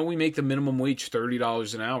 why don't we make the minimum wage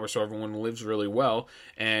 $30 an hour so everyone lives really well?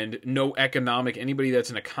 And no anybody that's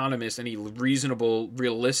an economist, any reasonable,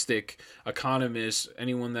 realistic economist,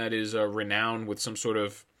 anyone that is renowned with some sort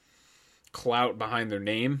of clout behind their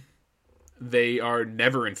name, they are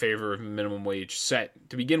never in favor of a minimum wage set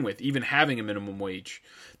to begin with. Even having a minimum wage,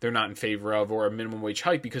 they're not in favor of, or a minimum wage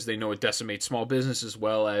hike, because they know it decimates small business as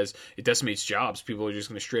well as it decimates jobs. People are just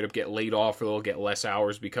going to straight up get laid off, or they'll get less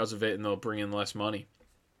hours because of it, and they'll bring in less money.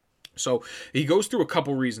 So he goes through a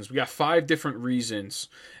couple reasons. We got 5 different reasons,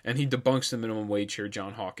 and he debunks the minimum wage here,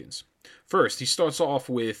 John Hawkins. First, he starts off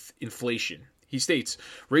with inflation. He states,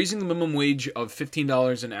 raising the minimum wage of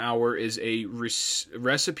 $15 an hour is a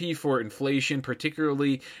recipe for inflation,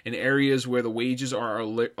 particularly in areas where the wages are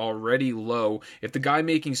already low. If the guy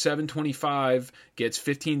making $7.25 gets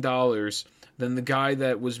 $15, then the guy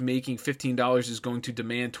that was making $15 is going to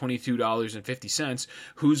demand $22.50.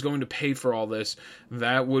 Who's going to pay for all this?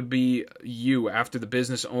 That would be you, after the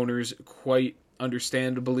business owners quite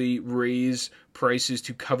understandably raise prices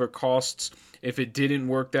to cover costs. If it didn't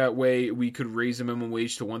work that way, we could raise the minimum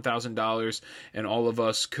wage to $1,000 and all of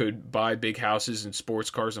us could buy big houses and sports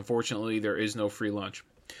cars. Unfortunately, there is no free lunch.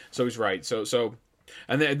 So he's right.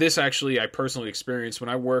 And this actually I personally experienced when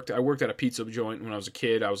I worked at a pizza joint when I was a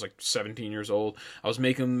kid. I was like 17 years old. I was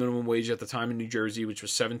making minimum wage at the time in New Jersey, which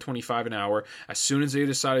was $7.25 an hour. As soon as they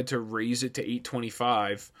decided to raise it to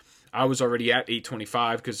 $8.25, I was already at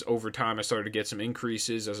 $8.25 because over time I started to get some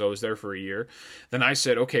increases as I was there for a year. Then I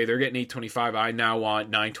said, okay, they're getting $8.25. I now want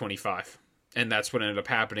 $9.25. And that's what ended up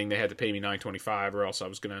happening. They had to pay me $9.25 or else I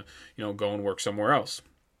was going to, go and work somewhere else.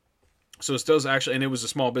 So this does actually, and it was a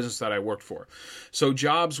small business that I worked for. So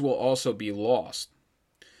jobs will also be lost.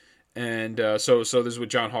 And so this is what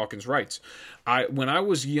John Hawkins writes. When I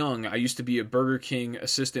was young, I used to be a Burger King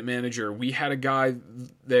assistant manager. We had a guy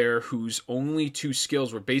there whose only two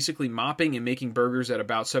skills were basically mopping and making burgers at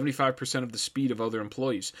about 75% of the speed of other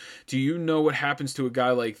employees. Do you know what happens to a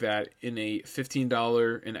guy like that in a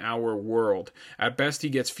 $15 an hour world? At best, he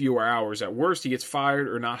gets fewer hours. At worst, he gets fired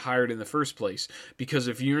or not hired in the first place. Because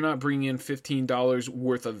if you're not bringing in $15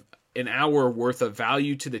 worth of an hour worth of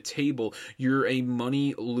value to the table, you're a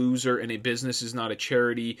money loser and a business is not a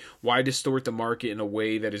charity. Why distort the market in a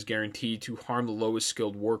way that is guaranteed to harm the lowest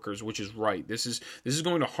skilled workers? Which is right. This is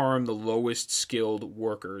going to harm the lowest skilled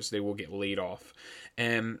workers. They will get laid off.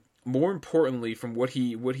 And more importantly, from what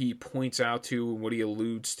he points out to and what he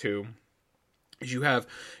alludes to, is you have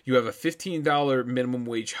a $15 minimum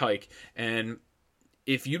wage hike, and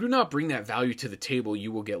if you do not bring that value to the table,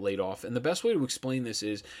 you will get laid off. And the best way to explain this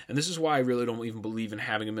is, and this is why I really don't even believe in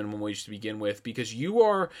having a minimum wage to begin with, because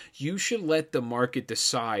you should let the market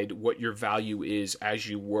decide what your value is as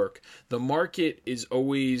you work. The market is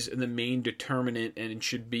always the main determinant, and it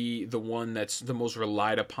should be the one that's the most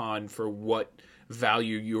relied upon for what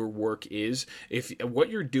value your work is. If what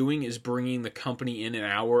you're doing is bringing the company in an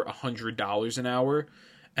hour $100 an hour,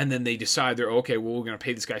 and then they decide we're going to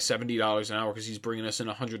pay this guy $70 an hour because he's bringing us in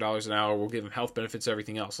 $100 an hour. We'll give him health benefits,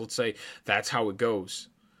 everything else. Let's say that's how it goes.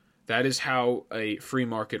 That is how a free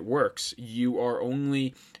market works.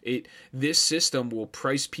 This system will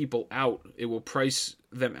price people out. It will price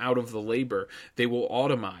them out of the labor. They will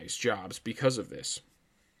automize jobs because of this.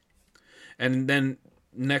 And then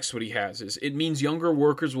next what he has is, it means younger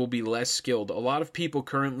workers will be less skilled. A lot of people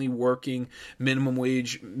currently working minimum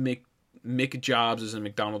wage Mick jobs, as in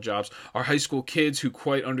McDonald jobs, are high school kids who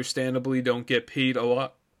quite understandably don't get paid a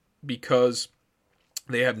lot because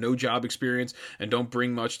they have no job experience and don't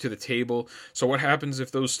bring much to the table. So what happens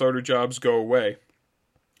if those starter jobs go away?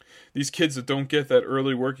 These kids that don't get that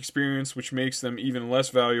early work experience, which makes them even less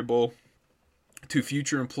valuable to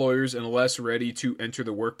future employers and less ready to enter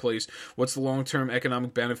the workplace. What's the long-term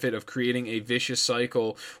economic benefit of creating a vicious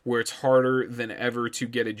cycle where it's harder than ever to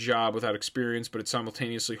get a job without experience, but it's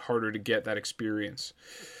simultaneously harder to get that experience?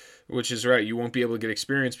 Which is right. You won't be able to get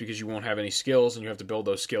experience because you won't have any skills, and you have to build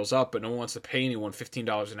those skills up. But no one wants to pay anyone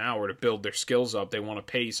 $15 an hour to build their skills up. They want to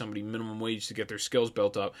pay somebody minimum wage to get their skills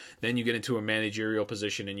built up. Then you get into a managerial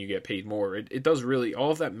position and you get paid more. It does really,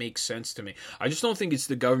 all of that makes sense to me. I just don't think it's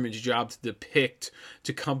the government's job to depict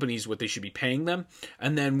to companies what they should be paying them.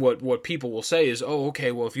 And then what people will say is,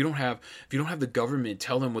 if you don't have the government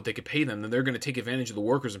tell them what they could pay them, then they're going to take advantage of the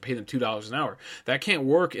workers and pay them $2 an hour. That can't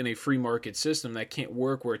work in a free market system. That can't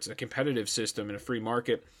work where it's a competitive system in a free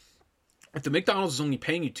market. If the McDonald's is only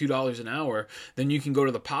paying you $2 an hour, then you can go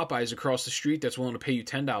to the Popeyes across the street that's willing to pay you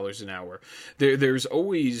 $10 an hour. There's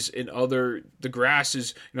always the grass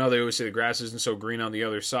is, they always say the grass isn't so green on the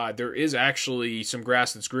other side. There is actually some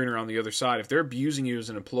grass that's greener on the other side. If they're abusing you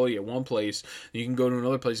as an employee at one place, you can go to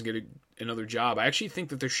another place and get another job. I actually think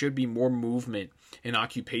that there should be more movement in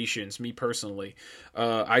occupations, me personally.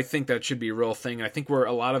 I think that should be a real thing. I think a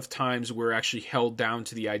lot of times we're actually held down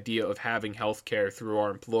to the idea of having health care through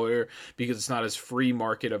our employer because it's not as free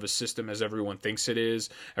market of a system as everyone thinks it is.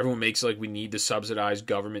 Everyone makes like we need the subsidized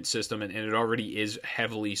government system, and it already is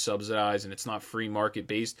heavily subsidized, and it's not free market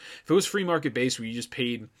based. If it was free market based where you just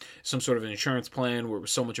paid some sort of an insurance plan where it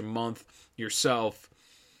was so much a month yourself,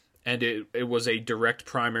 and it was a direct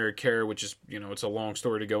primary care, which is, it's a long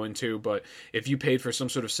story to go into, but if you paid for some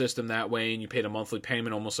sort of system that way and you paid a monthly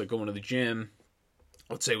payment, almost like going to the gym,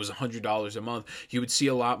 let's say it was $100 a month, you would see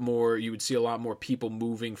a lot more people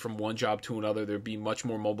moving from one job to another. There'd be much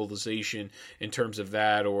more mobilization in terms of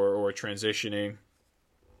that or transitioning.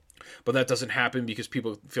 But that doesn't happen because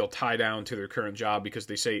people feel tied down to their current job because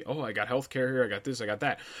they say, oh, I got healthcare here, I got this, I got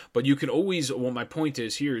that. But you can always, well, my point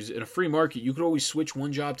is here is in a free market, you could always switch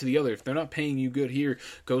one job to the other. If they're not paying you good here,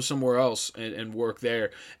 go somewhere else and work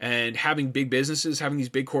there. And having big businesses, having these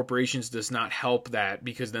big corporations does not help that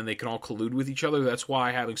because then they can all collude with each other. That's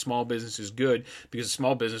why having small business is good, because a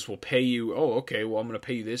small business will pay you, oh, okay, well, I'm going to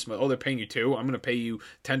pay you this. Oh, they're paying you $2. I'm going to pay you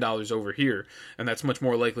 $10 over here. And that's much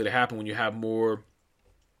more likely to happen when you have more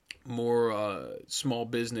small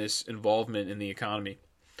business involvement in the economy.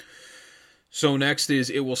 So next is,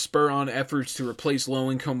 it will spur on efforts to replace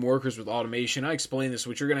low-income workers with automation. I explained this.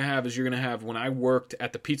 What you're going to have, when I worked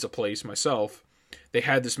at the pizza place myself, they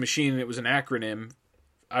had this machine, and it was an acronym.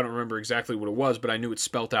 I don't remember exactly what it was, but I knew it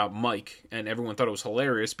spelt out Mike, and everyone thought it was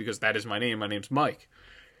hilarious because that is my name. My name's Mike.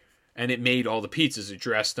 And it made all the pizzas. It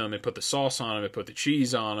dressed them, it put the sauce on them, it put the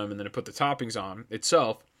cheese on them, and then it put the toppings on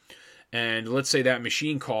itself. And let's say that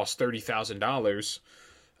machine costs $30,000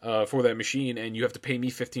 for that machine, and you have to pay me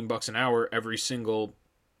 $15 an hour every single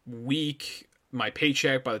week. My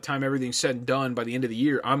paycheck, by the time everything's said and done, by the end of the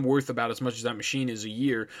year, I'm worth about as much as that machine is a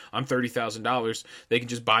year. I'm $30,000. They can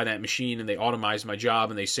just buy that machine, and they automize my job,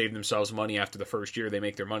 and they save themselves money after the first year. They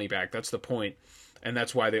make their money back. That's the point, and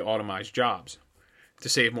that's why they automize jobs, to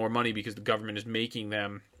save more money because the government is making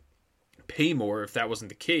them pay more. If that wasn't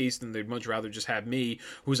the case, then they'd much rather just have me,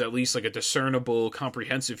 who's at least like a discernible,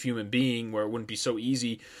 comprehensive human being, where it wouldn't be so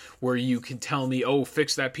easy, where you can tell me, oh,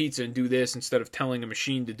 fix that pizza and do this, instead of telling a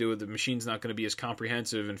machine to do it. The machine's not going to be as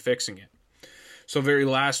comprehensive in fixing it. So very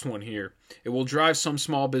last one here. It will drive some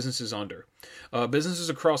small businesses under. Businesses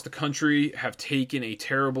across the country have taken a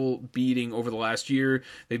terrible beating over the last year.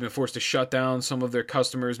 They've been forced to shut down. Some of their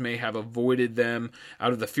customers may have avoided them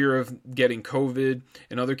out of the fear of getting COVID.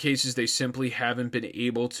 In other cases, they simply haven't been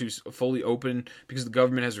able to fully open because the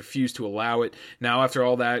government has refused to allow it. Now, after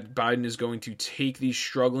all that, Biden is going to take these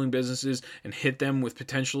struggling businesses and hit them with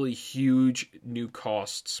potentially huge new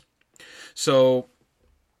costs. So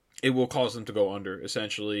it will cause them to go under,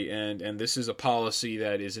 essentially, and this is a policy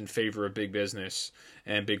that is in favor of big business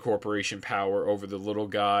and big corporation power over the little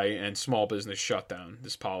guy and small business shutdown,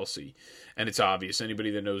 this policy. And it's obvious. Anybody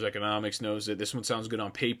that knows economics knows that this one sounds good on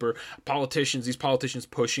paper. These politicians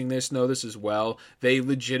pushing this know this as well. They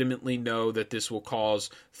legitimately know that this will cause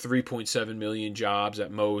 3.7 million jobs,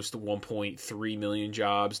 at most 1.3 million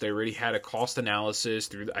jobs. They already had a cost analysis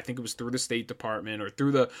I think it was through the State Department or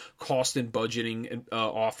through the cost and budgeting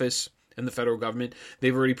office in the federal government.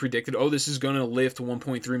 They've already predicted, this is going to lift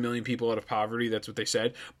 1.3 million people out of poverty. That's what they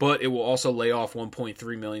said. But it will also lay off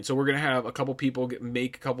 1.3 million. So we're going to have a couple people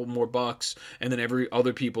make a couple more bucks, and then every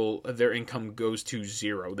other people, their income goes to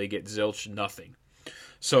zero. They get zilch nothing.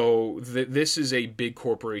 So this is a big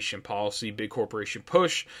corporation policy, big corporation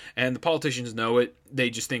push, and the politicians know it. They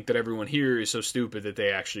just think that everyone here is so stupid that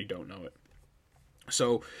they actually don't know it.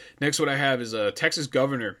 So next what I have is a Texas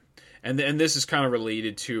governor. And this is kind of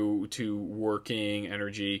related to working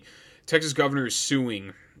energy. Texas governor is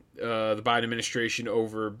suing the Biden administration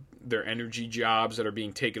over their energy jobs that are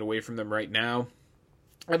being taken away from them right now.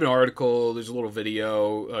 I have an article, there's a little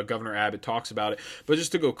video, Governor Abbott talks about it. But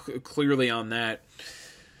just to go clearly on that,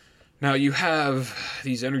 now you have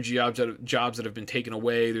these energy jobs that have been taken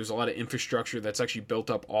away. There's a lot of infrastructure that's actually built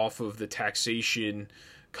up off of the taxation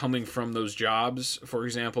coming from those jobs. For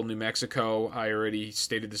example, New Mexico, I already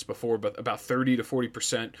stated this before, but about 30 to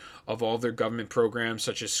 40% of all their government programs,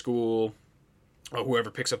 such as school, or whoever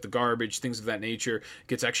picks up the garbage, things of that nature,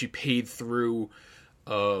 gets actually paid through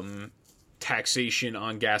taxation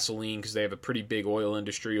on gasoline, because they have a pretty big oil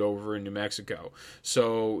industry over in New Mexico.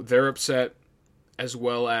 So they're upset, as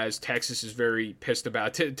well as Texas is very pissed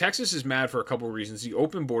about it. Texas is mad for a couple of reasons. The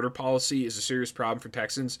open border policy is a serious problem for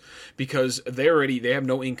Texans because they have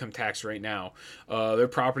no income tax right now. Their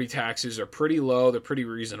property taxes are pretty low. They're pretty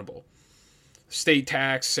reasonable. State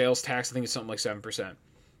tax, sales tax, I think it's something like 7%.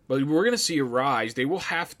 But we're going to see a rise. They will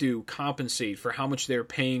have to compensate for how much they're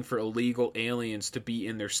paying for illegal aliens to be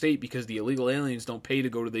in their state, because the illegal aliens don't pay to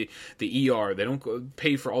go to the ER. They don't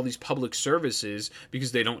pay for all these public services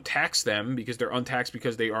because they don't tax them, because they're untaxed,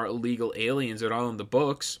 because they are illegal aliens. They're not on the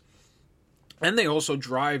books. And they also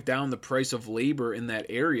drive down the price of labor in that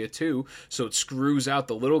area too, so it screws out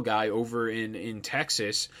the little guy over in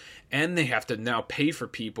Texas. And they have to now pay for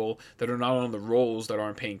people that are not on the rolls, that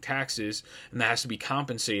aren't paying taxes, and that has to be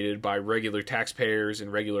compensated by regular taxpayers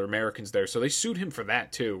and regular Americans there. So they sued him for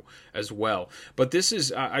that too, as well. But this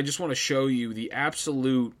is, I just want to show you the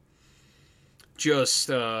absolute just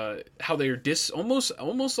how they're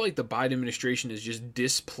almost like the Biden administration is just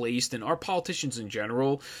displaced, and our politicians in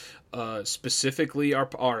general, specifically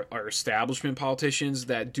our establishment politicians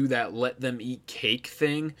that do that let them eat cake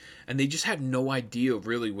thing, and they just have no idea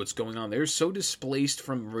really what's going on. They're so displaced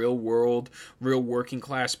from real working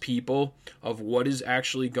class people of what is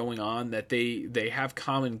actually going on that they have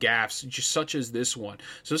common gaffes, just such as this one.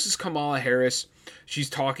 So this is Kamala Harris. She's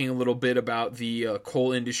talking a little bit about the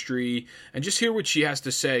coal industry, and just hear what she has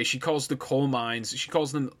to say. She calls the coal mines, she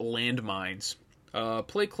calls them landmines.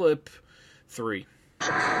 Play clip 3.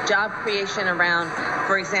 Job creation around,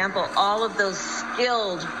 for example, all of those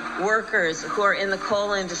skilled workers who are in the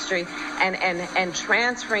coal industry, and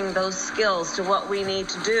transferring those skills to what we need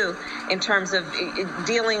to do in terms of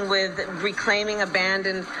dealing with reclaiming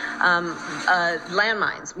abandoned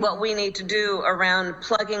landmines, what we need to do around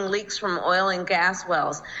plugging leaks from oil and gas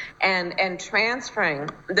wells, and transferring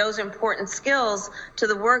those important skills to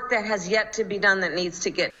the work that has yet to be done that needs to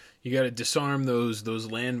get. You got to disarm those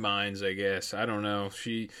landmines, I guess. I don't know.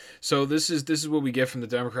 So this is what we get from the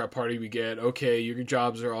Democrat Party. We get, okay, your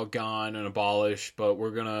jobs are all gone and abolished, but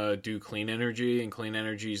we're gonna do clean energy, and clean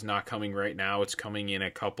energy is not coming right now. It's coming in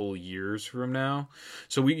a couple years from now.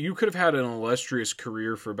 So you could have had an illustrious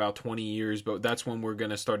career for about 20 years, but that's when we're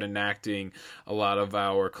gonna start enacting a lot of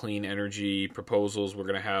our clean energy proposals. We're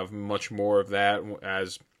gonna have much more of that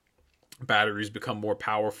as batteries become more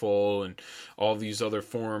powerful and all these other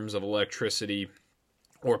forms of electricity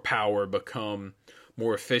or power become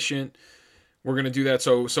more efficient. We're going to do that.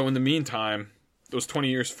 So in the meantime, those 20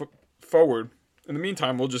 years forward, in the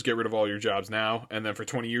meantime, we'll just get rid of all your jobs now. And then for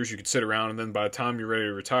 20 years, you could sit around. And then by the time you're ready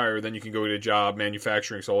to retire, then you can go get a job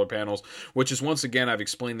manufacturing solar panels, which is, once again, I've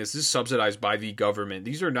explained this is subsidized by the government.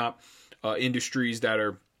 These are not industries that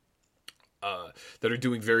are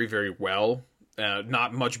doing very, very well.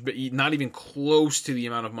 Not even close to the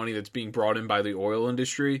amount of money that's being brought in by the oil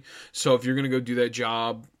industry. So if you're going to go do that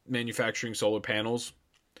job manufacturing solar panels,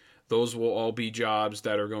 those will all be jobs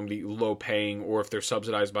that are going to be low paying, or if they're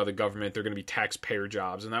subsidized by the government, they're going to be taxpayer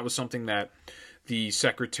jobs. And that was something that the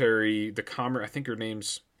Secretary, the Commerce, I think her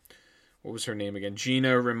name's, what was her name again?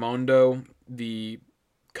 Gina Raimondo, the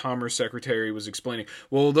Commerce Secretary, was explaining.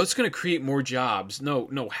 Well, that's going to create more jobs. No,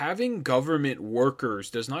 having government workers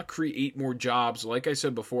does not create more jobs. Like I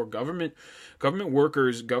said before, government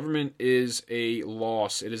is a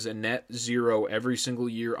loss. It is a net zero every single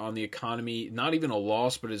year on the economy. Not even a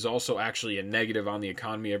loss, but is also actually a negative on the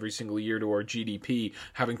economy every single year to our GDP.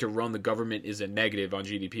 Having to run the government is a negative on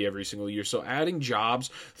GDP every single year. So adding jobs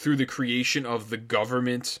through the creation of the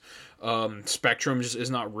government spectrum just is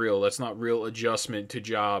not real. That's not real adjustment to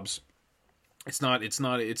jobs.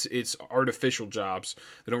 It's artificial jobs.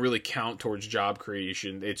 They don't really count towards job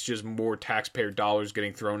creation. It's just more taxpayer dollars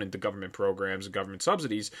getting thrown into government programs and government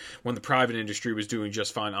subsidies, when the private industry was doing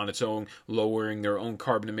just fine on its own, lowering their own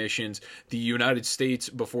carbon emissions. The United States,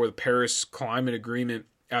 before the Paris Climate Agreement,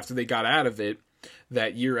 after they got out of it,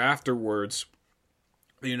 that year afterwards,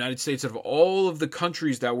 the United States, of all of the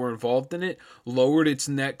countries that were involved in it, lowered its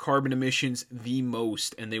net carbon emissions the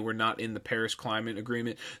most, and they were not in the Paris Climate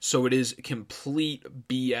Agreement. So it is complete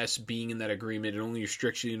BS being in that agreement. It only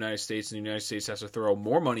restricts the United States, and the United States has to throw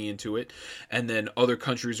more money into it, and then other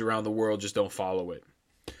countries around the world just don't follow it.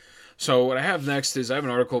 So what I have next is I have an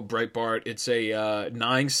article, Breitbart. It's a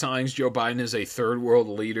 9 signs Joe Biden is a third world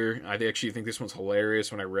leader. I actually think this one's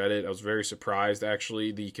hilarious. When I read it, I was very surprised,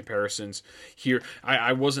 actually, the comparisons here.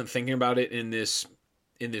 I wasn't thinking about it in this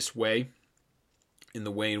way, in the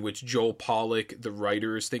way in which Joel Pollack, the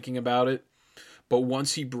writer, is thinking about it. But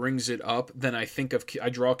once he brings it up, then I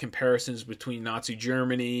draw comparisons between Nazi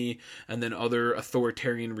Germany and then other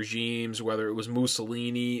authoritarian regimes, whether it was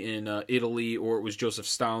Mussolini in Italy, or it was Joseph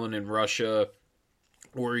Stalin in Russia,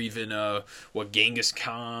 or even Genghis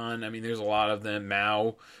Khan. I mean, there's a lot of them.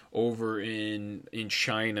 Mao over in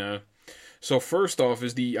China. So first off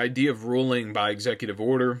is the idea of ruling by executive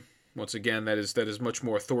order. Once again, that is much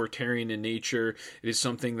more authoritarian in nature. It is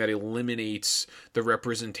something that eliminates the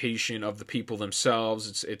representation of the people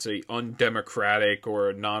themselves. It's a undemocratic or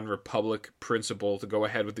a non-republic principle to go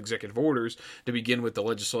ahead with executive orders. To begin with, the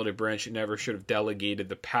legislative branch never should have delegated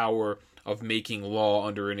the power of making law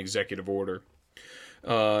under an executive order.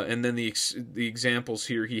 And then the examples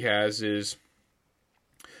here he has is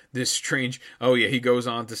this strange, he goes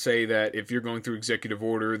on to say that if you're going through executive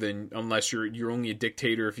order, then unless you're only a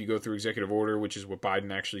dictator if you go through executive order, which is what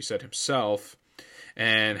Biden actually said himself.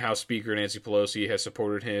 And House Speaker Nancy Pelosi has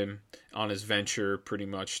supported him on his venture pretty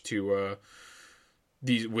much to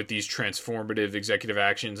these transformative executive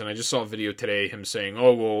actions. And I just saw a video today, him saying,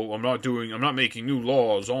 "Oh, well, I'm not making new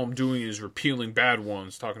laws. All I'm doing is repealing bad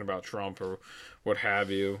ones," talking about Trump or what have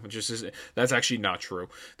you. That's actually not true.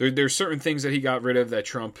 There's certain things that he got rid of that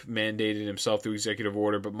Trump mandated himself through executive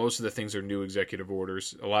order, but most of the things are new executive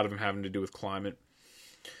orders. A lot of them having to do with climate.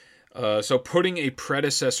 So putting a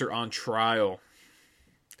predecessor on trial.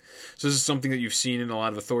 So this is something that you've seen in a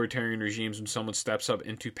lot of authoritarian regimes. When someone steps up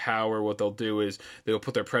into power, what they'll do is they'll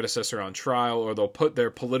put their predecessor on trial, or they'll put their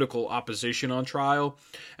political opposition on trial.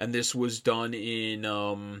 And this was done in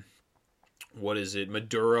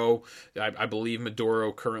Maduro. I believe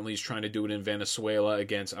Maduro currently is trying to do it in Venezuela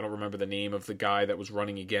against, I don't remember the name of the guy that was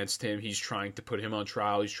running against him. He's trying to put him on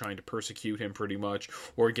trial. He's trying to persecute him pretty much,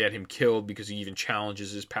 or get him killed, because he even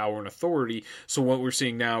challenges his power and authority. So what we're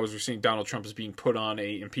seeing now is we're seeing Donald Trump is being put on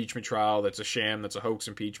a impeachment trial that's a sham, that's a hoax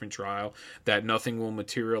impeachment trial, that nothing will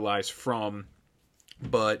materialize from.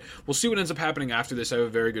 But we'll see what ends up happening after this. I have a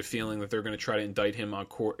very good feeling that they're going to try to indict him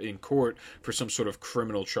in court for some sort of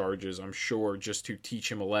criminal charges, I'm sure, just to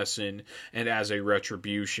teach him a lesson, and as a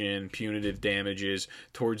retribution, punitive damages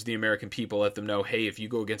towards the American people. Let them know, hey, if you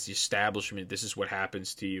go against the establishment, this is what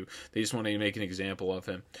happens to you. They just want to make an example of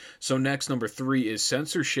him. So next, number 3 is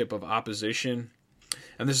censorship of opposition.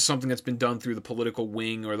 And this is something that's been done through the political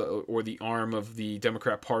wing or the arm of the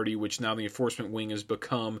Democrat Party, which now the enforcement wing has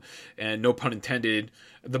become, and no pun intended,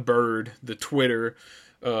 the bird, the Twitter,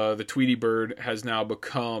 the Tweety bird has now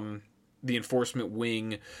become the enforcement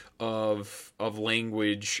wing of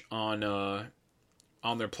language on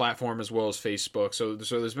their platform, as well as Facebook. So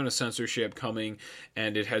there's been a censorship coming,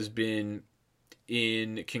 and it has been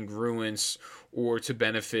in congruence or to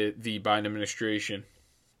benefit the Biden administration.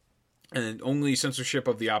 And only censorship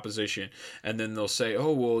of the opposition. And then they'll say,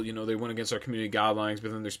 oh, well, they went against our community guidelines,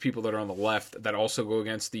 but then there's people that are on the left that also go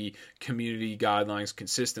against the community guidelines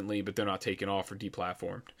consistently, but they're not taken off or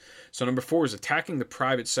deplatformed. So number 4 is attacking the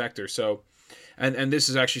private sector. So, and this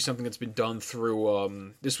is actually something that's been done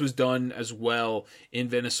through, this was done as well in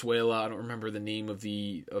Venezuela. I don't remember the name of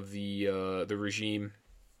the regime.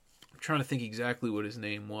 I'm trying to think exactly what his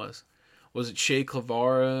name was. Was it Che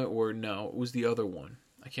Guevara, or no, it was the other one.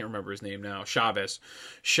 I can't remember his name now. Chavez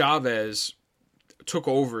essentially took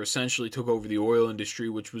over the oil industry,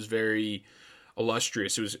 which was very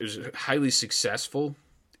illustrious. It was a highly successful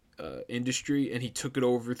industry, and he took it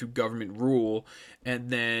over through government rule,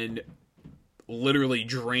 and then literally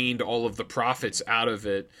drained all of the profits out of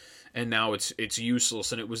it, and now it's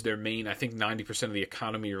useless. And it was their main, I think 90% of the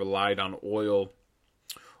economy relied on oil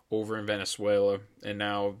over in Venezuela, and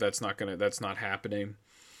now that's not happening.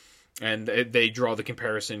 And they draw the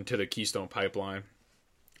comparison to the Keystone Pipeline.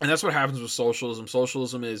 And that's what happens with socialism.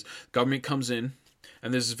 Socialism is government comes in,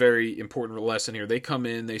 and this is a very important lesson here. They come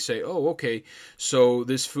in, they say, oh, okay, so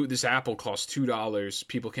this apple costs $2.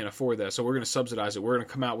 People can't afford that, so we're going to subsidize it. We're going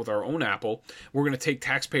to come out with our own apple. We're going to take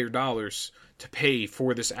taxpayer dollars to pay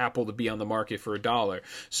for this apple to be on the market for $1.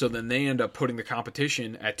 So then they end up putting the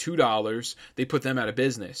competition at $2. They put them out of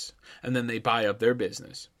business, and then they buy up their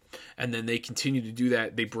business. And then they continue to do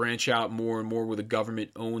that. They branch out more and more where the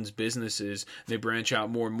government owns businesses. They branch out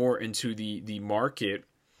more and more into the market,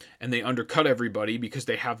 and they undercut everybody because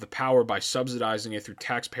they have the power by subsidizing it through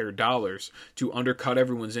taxpayer dollars to undercut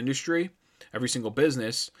everyone's industry, every single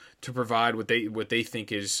business, to provide what they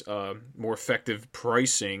think is more effective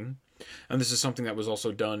pricing. And this is something that was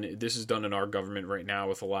also done. This is done in our government right now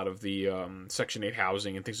with a lot of the Section 8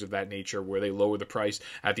 housing and things of that nature, where they lower the price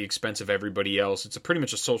at the expense of everybody else. It's pretty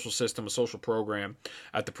much a social system, a social program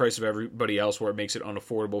at the price of everybody else, where it makes it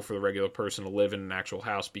unaffordable for the regular person to live in an actual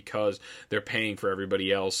house because they're paying for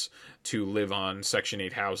everybody else to live on Section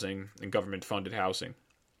 8 housing and government-funded housing.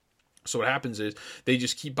 So what happens is they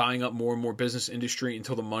just keep buying up more and more business industry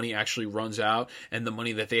until the money actually runs out, and the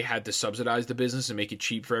money that they had to subsidize the business and make it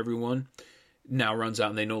cheap for everyone now runs out,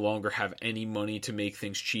 and they no longer have any money to make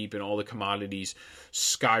things cheap, and all the commodities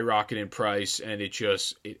skyrocket in price, and it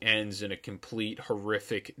ends in a complete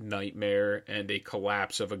horrific nightmare and a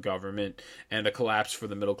collapse of a government and a collapse for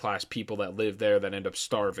the middle class people that live there that end up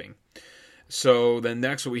starving. So then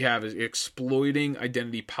next what we have is exploiting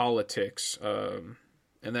identity politics.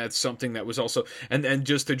 And that's something that was also, and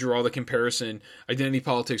just to draw the comparison, identity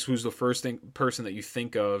politics, who's the first person that you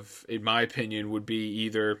think of, in my opinion, would be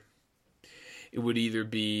either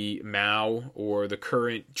be Mao or the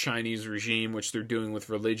current Chinese regime, which they're doing with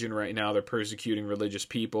religion right now. They're persecuting religious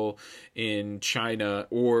people in China,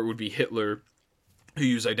 or it would be Hitler who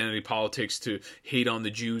use identity politics to hate on the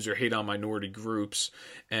Jews or hate on minority groups,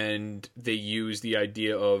 and they use the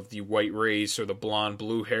idea of the white race or the blonde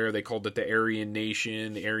blue hair. They called it the Aryan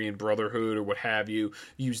Nation, the Aryan Brotherhood, or what have you.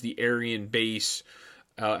 Use the Aryan base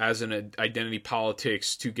as an identity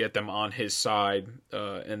politics to get them on his side,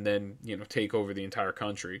 and then take over the entire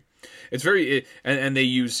country. It's and they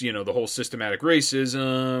use the whole systematic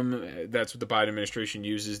racism. That's what the Biden administration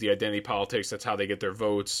uses, the identity politics. That's how they get their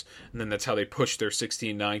votes, and then that's how they push their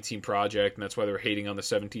 1619 project, and that's why they're hating on the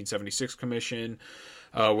 1776 Commission,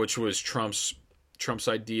 which was Trump's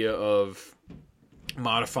idea of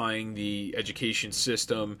modifying the education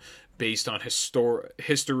system based on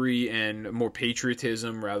history and more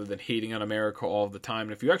patriotism rather than hating on America all the time.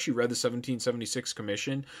 And if you actually read the 1776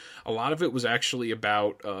 Commission, a lot of it was actually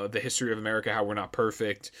about the history of America, how we're not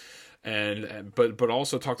perfect, but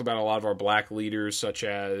also talked about a lot of our black leaders such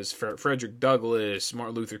as Frederick Douglass,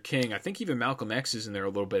 Martin Luther King. I think even Malcolm X is in there a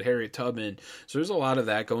little bit, Harriet Tubman. So there's a lot of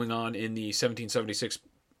that going on in the 1776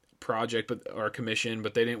 project or commission,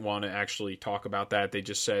 but they didn't want to actually talk about that. They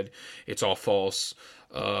just said it's all false.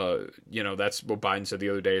 That's what Biden said the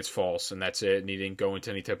other day, it's false, and that's it. And he didn't go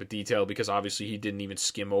into any type of detail because obviously he didn't even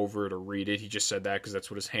skim over it or read it. He just said that because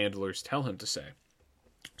that's what his handlers tell him to say.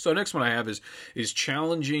 So next one I have is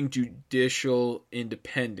challenging judicial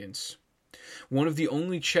independence. One of the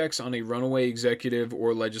only checks on a runaway executive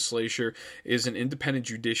or legislature is an independent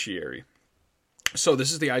judiciary. So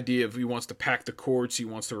this is the idea of he wants to pack the courts, he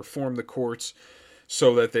wants to reform the courts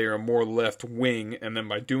so that they are more left-wing, and then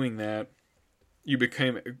by doing that,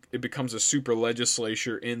 it becomes a super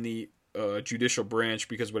legislature in the judicial branch,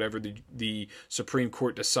 because whatever the Supreme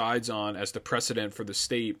Court decides on as the precedent for the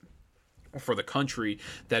state or for the country,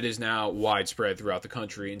 that is now widespread throughout the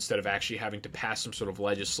country instead of actually having to pass some sort of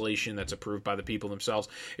legislation that's approved by the people themselves.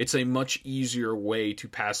 It's a much easier way to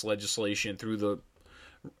pass legislation through the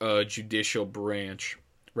judicial branch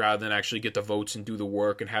rather than actually get the votes and do the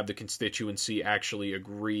work and have the constituency actually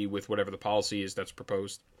agree with whatever the policy is that's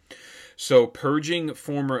proposed. So purging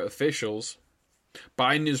former officials.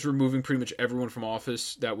 Biden is removing pretty much everyone from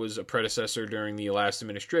office that was a predecessor during the last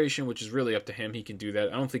administration, which is really up to him. He can do that.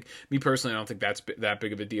 I don't think that's that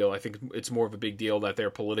big of a deal. I think it's more of a big deal that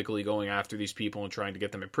they're politically going after these people and trying to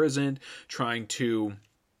get them imprisoned, trying to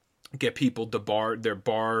get people debarred, their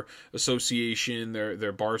bar association,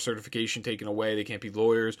 their bar certification taken away. They can't be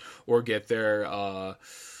lawyers, or get their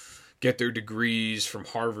degrees from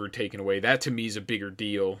Harvard taken away. That to me is a bigger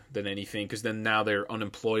deal than anything, because then now they're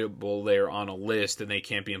unemployable. They're on a list and they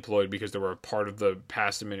can't be employed because they were a part of the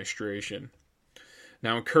past administration.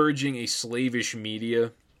 Now, encouraging a slavish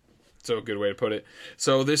media. So a good way to put it.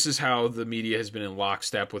 So this is how the media has been in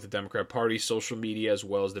lockstep with the Democrat Party, social media as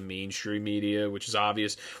well as the mainstream media, which is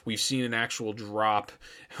obvious. We've seen an actual drop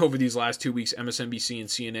over these last 2 weeks. MSNBC and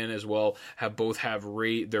CNN as well have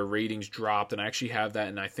their ratings dropped, and I actually have that,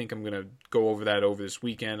 and I think I'm going to go over that over this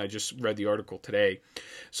weekend. I just read the article today.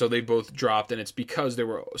 So they both dropped, and it's because they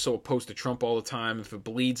were so opposed to Trump all the time. If it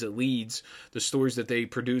bleeds, it leads. The stories that they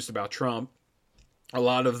produced about Trump, a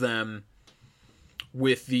lot of them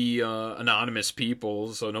with the anonymous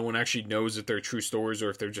people, so no one actually knows if they're true stories or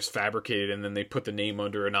if they're just fabricated, and then they put the name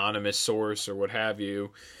under anonymous source or what have you.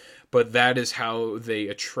 But that is how they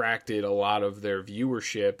attracted a lot of their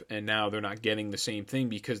viewership, and now they're not getting the same thing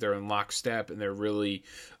because they're in lockstep and they're really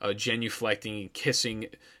genuflecting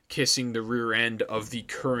and kissing the rear end of the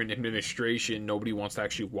current administration. Nobody wants to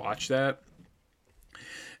actually watch that.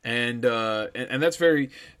 And that's the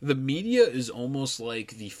media is almost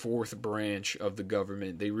like the fourth branch of the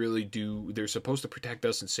government. They really do. They're supposed to protect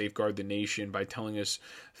us and safeguard the nation by telling us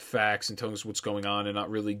facts and telling us what's going on and not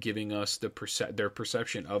really giving us their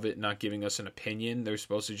perception of it, not giving us an opinion. They're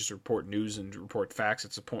supposed to just report news and report facts.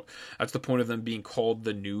 That's the point of them being called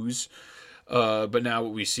the news. But now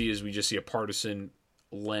what we see is we just see a partisan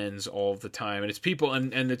lens all the time, and it's people,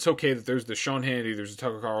 and it's okay that there's the Sean Hannity, there's the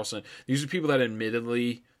Tucker Carlson. These are people that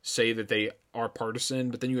admittedly say that they are partisan,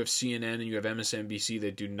 but then you have CNN and you have MSNBC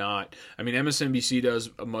that do not. I mean, MSNBC does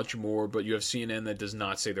much more, but you have CNN that does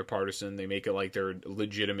not say they're partisan. They make it like they're a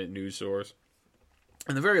legitimate news source.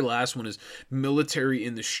 And the very last one is military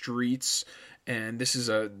in the streets. And this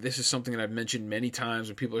is something that I've mentioned many times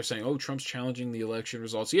when people are saying, oh, Trump's challenging the election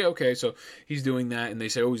results. Yeah, okay, so he's doing that. And they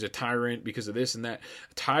say, oh, he's a tyrant because of this and that.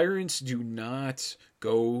 Tyrants do not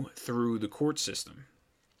go through the court system.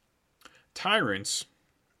 Tyrants,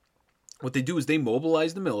 what they do is they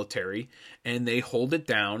mobilize the military and they hold it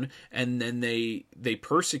down, and then they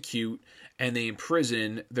persecute and they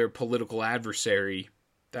imprison their political adversary.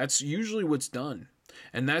 That's usually what's done.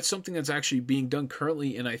 And that's something that's actually being done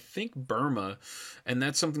currently in, I think, Burma. And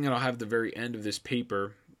that's something that I'll have at the very end of this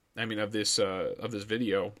paper, of this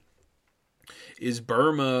video, is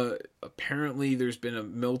Burma. Apparently there's been a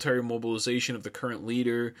military mobilization of the current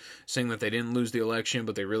leader saying that they didn't lose the election,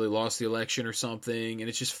 but they really lost the election or something. And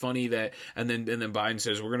it's just funny that, and then Biden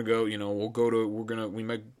says, we're going to go, we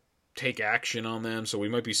might take action on them. So we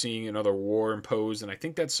might be seeing another war imposed. And I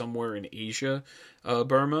think that's somewhere in Asia,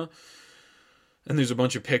 Burma. And there's a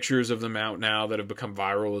bunch of pictures of them out now that have become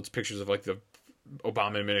viral. It's pictures of like the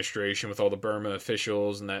Obama administration with all the Burma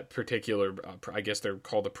officials and that particular, I guess they're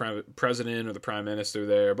called the president or the prime minister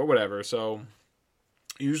there, but whatever. So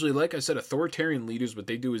usually, like I said, authoritarian leaders, what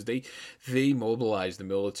they do is they mobilize the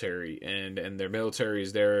military, and their military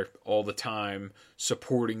is there all the time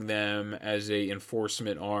supporting them as a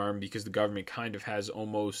enforcement arm, because the government kind of has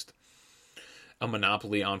almost a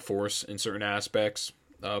monopoly on force in certain aspects.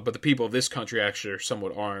 But the people of this country actually are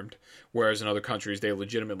somewhat armed, whereas in other countries they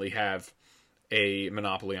legitimately have a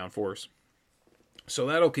monopoly on force. So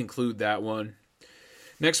that'll conclude that one.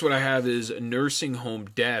 Next, what I have is nursing home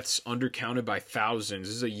deaths undercounted by thousands.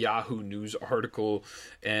 This is a Yahoo News article,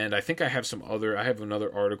 and I think I have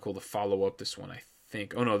another article to follow up this one, I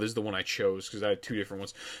think. Oh no, this is the one I chose because I had two different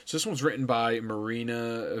ones. So this one's written by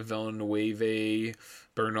Marina Villanueva,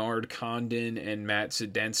 Bernard Condon, and Matt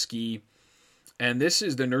Zidensky. And this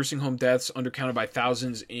is the nursing home deaths undercounted by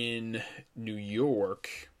thousands in New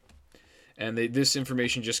York. And this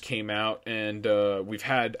information just came out, and we've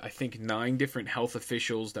had, I think, 9 different health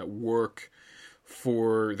officials that work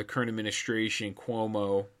for the current administration,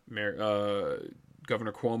 Governor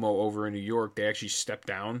Cuomo over in New York. They actually stepped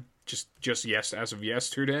down as of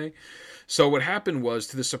yesterday. So what happened was,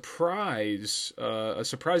 to the surprise, a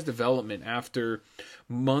surprise development after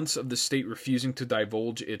months of the state refusing to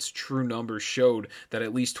divulge its true numbers, showed that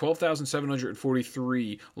at least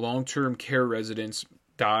 12,743 long-term care residents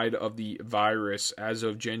died of the virus as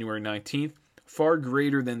of January 19th, far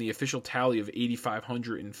greater than the official tally of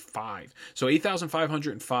 8,505. So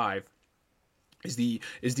 8,505 is the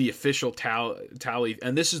official tally,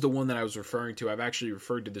 and this is the one that I was referring to. I've actually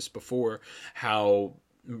referred to this before, how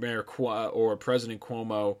President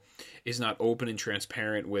Cuomo is not open and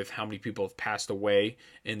transparent with how many people have passed away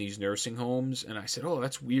in these nursing homes. And I said, oh,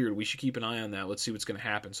 that's weird. We should keep an eye on that. Let's see what's going to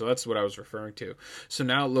happen. So that's what I was referring to. So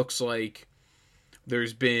now it looks like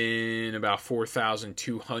there's been about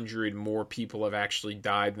 4,200 more people have actually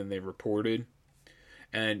died than they reported,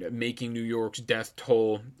 and making New York's death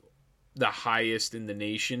toll the highest in the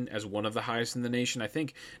nation, as one of the highest in the nation. I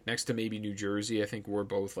think next to maybe New Jersey. I think we're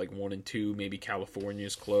both like 1 and 2. Maybe California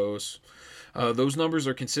is close. Those numbers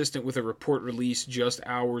are consistent with a report released just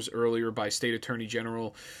hours earlier by State Attorney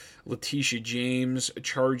General Letitia James,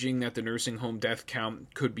 charging that the nursing home death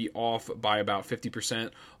count could be off by about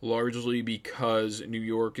 50%, largely because New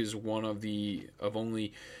York is one of the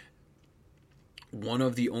only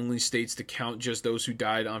states to count just those who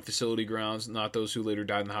died on facility grounds, not those who later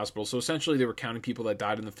died in the hospital. So essentially they were counting people that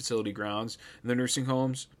died in the facility grounds in the nursing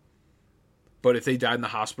homes. But if they died in the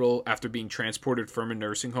hospital after being transported from a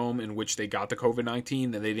nursing home in which they got the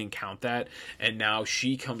COVID-19, then they didn't count that. And now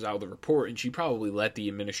she comes out with a report, and she probably let the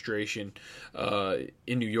administration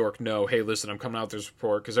in New York know, hey, listen, I'm coming out with this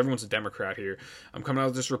report, because everyone's a Democrat here. I'm coming out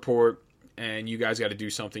with this report, and you guys got to do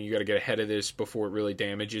something. You got to get ahead of this before it really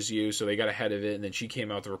damages you. So they got ahead of it, and then she came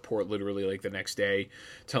out with the report literally like the next day,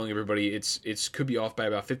 telling everybody it's could be off by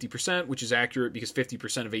about 50%, which is accurate because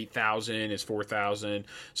 50% of 8,000 is 4,000.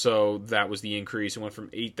 So that was the increase. It went from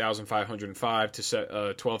 8,505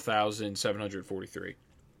 to 12,743.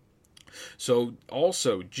 So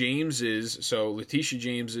also Letitia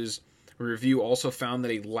James's review also found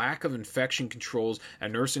that a lack of infection controls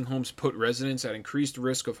at nursing homes put residents at increased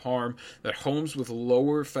risk of harm, that homes with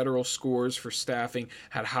lower federal scores for staffing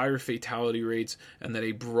had higher fatality rates, and that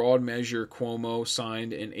a broad measure Cuomo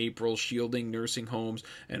signed in April shielding nursing homes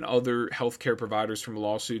and other healthcare providers from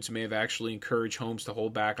lawsuits may have actually encouraged homes to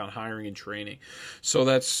hold back on hiring and training. So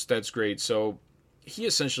that's great. So he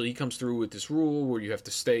comes through with this rule where you have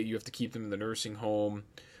to keep them in the nursing home,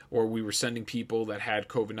 or we were sending people that had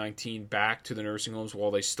COVID-19 back to the nursing homes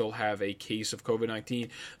while they still have a case of COVID-19,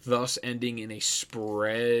 thus ending in a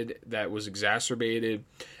spread that was exacerbated.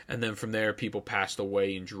 And then from there, people passed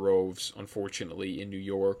away in droves, unfortunately, in New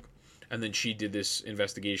York. And then she did this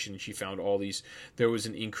investigation, and she found there was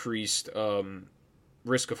an increased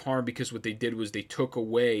risk of harm, because what they did was they took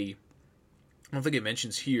away, I don't think it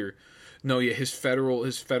mentions here, his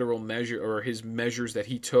federal measure, or his measures that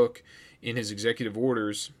he took in his executive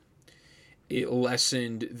orders. It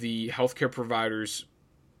lessened the healthcare providers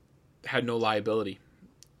had no liability.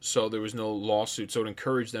 so there was no lawsuit. So it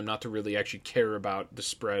encouraged them not to really actually care about the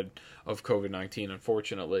spread of COVID-19,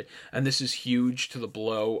 unfortunately. And this is huge to the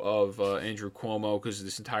blow of Andrew Cuomo, because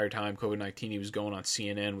this entire time, COVID-19, he was going on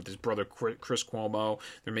CNN with his brother Chris Cuomo.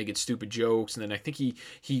 They're making stupid jokes. And then I think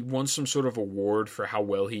he won some sort of award for how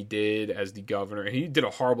well he did as the governor. And he did a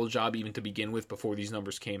horrible job even to begin with before these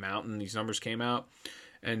numbers came out. And these numbers came out.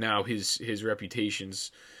 And now his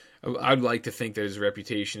reputation's... I'd like to think that his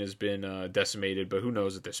reputation has been decimated, but who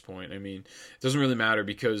knows at this point? I mean, it doesn't really matter,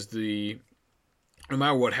 because no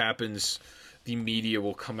matter what happens, the media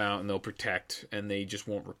will come out and they'll protect, and they just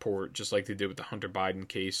won't report, just like they did with the Hunter Biden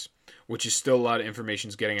case, which is still a lot of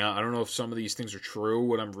information's getting out. I don't know if some of these things are true,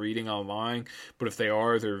 what I'm reading online, but if they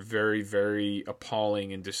are, they're very, very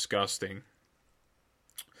appalling and disgusting.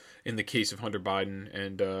 In the case of Hunter Biden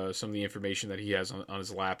and some of the information that he has on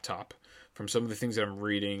his laptop. From some of the things that I'm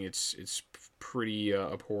reading, it's pretty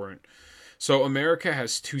abhorrent. So America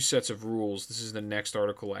has two sets of rules. This is the next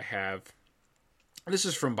article I have. This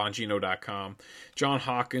is from Bongino.com. John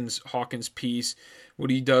Hawkins' piece. What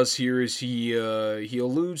he does here is he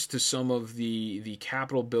alludes to some of the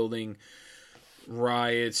Capitol building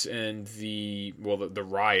riots and the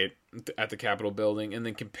riot at the Capitol building, and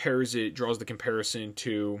then draws the comparison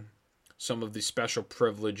to some of the special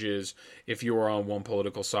privileges if you are on one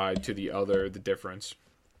political side to the other, the difference.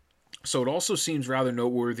 So it also seems rather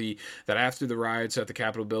noteworthy that after the riots at the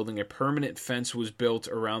Capitol building, a permanent fence was built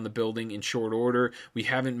around the building in short order. We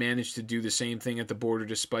haven't managed to do the same thing at the border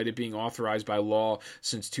despite it being authorized by law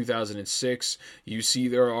since 2006. You see,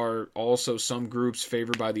 there are also some groups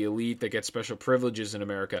favored by the elite that get special privileges in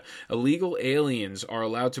America. Illegal aliens are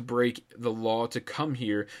allowed to break the law to come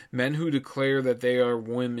here. Men who declare that they are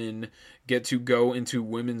women get to go into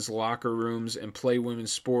women's locker rooms and play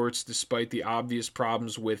women's sports despite the obvious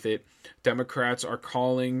problems with it. Democrats are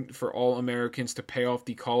calling for all Americans to pay off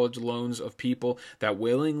the college loans of people that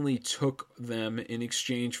willingly took them in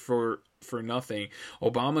exchange for nothing.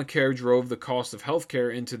 Obamacare drove the cost of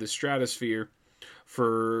healthcare into the stratosphere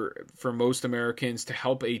for most Americans to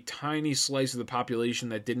help a tiny slice of the population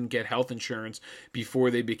that didn't get health insurance before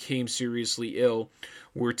they became seriously ill.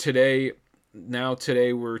 Today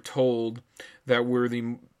we're told that we're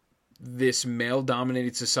this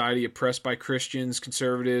male-dominated society oppressed by Christians,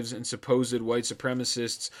 conservatives, and supposed white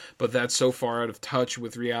supremacists, but that's so far out of touch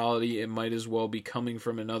with reality it might as well be coming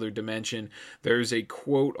from another dimension. There's a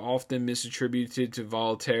quote often misattributed to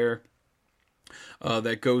Voltaire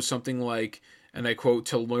that goes something like, and I quote,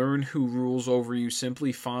 "To learn who rules over you,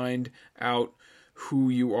 simply find out who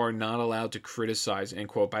you are not allowed to criticize," end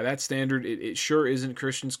quote. By that standard, it sure isn't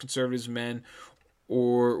Christians, conservatives, men,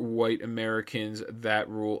 or white Americans that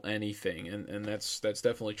rule anything, and that's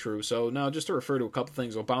definitely true. So now, just to refer to a couple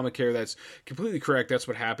things, Obamacare, that's completely correct. That's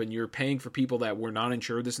what happened. You're paying for people that were not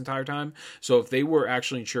insured this entire time. So if they were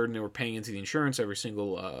actually insured and they were paying into the insurance every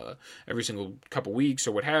single couple weeks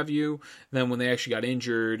or what have you, then when they actually got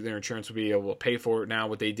injured, their insurance would be able to pay for it. Now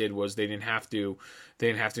what they did was they didn't have to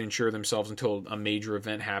insure themselves until a major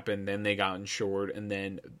event happened. Then they got insured, and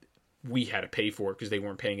then we had to pay for it because they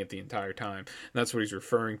weren't paying it the entire time. And that's what he's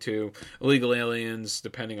referring to. Illegal aliens,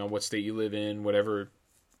 depending on what state you live in, whatever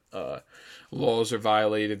laws are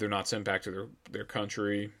violated, they're not sent back to their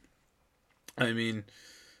country. I mean,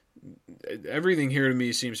 everything here to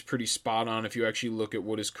me seems pretty spot on if you actually look at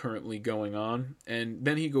what is currently going on. And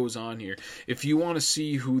then he goes on here. If you want to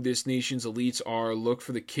see who this nation's elites are, look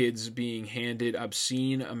for the kids being handed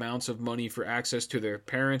obscene amounts of money for access to their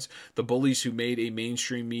parents, the bullies who made a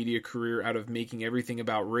mainstream media career out of making everything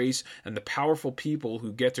about race, and the powerful people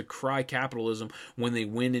who get to cry capitalism when they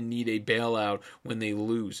win and need a bailout when they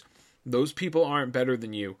lose. Those people aren't better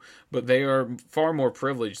than you, but they are far more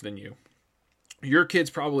privileged than you. Your kids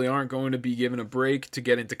probably aren't going to be given a break to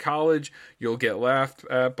get into college. You'll get laughed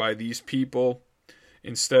at by these people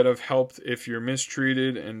instead of helped if you're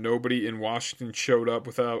mistreated, and nobody in Washington showed up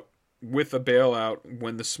with a bailout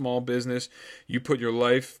when the small business you put your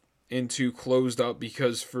life into closed up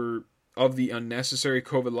because of the unnecessary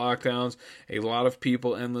COVID lockdowns. A lot of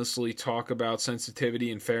people endlessly talk about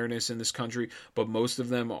sensitivity and fairness in this country, but most of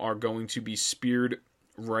them are going to be speared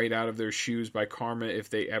right out of their shoes by karma if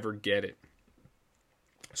they ever get it.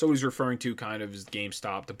 So he's referring to kind of his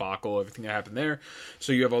GameStop debacle, everything that happened there.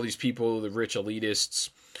 So you have all these people, the rich elitists,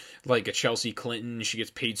 like a Chelsea Clinton. She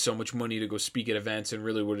gets paid so much money to go speak at events, and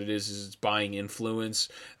really what it is it's buying influence.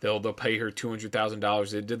 They'll pay her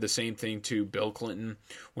 $200,000. They did the same thing to Bill Clinton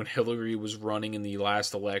when Hillary was running in the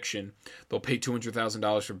last election. They'll pay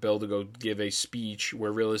 $200,000 for Bill to go give a speech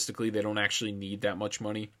where realistically they don't actually need that much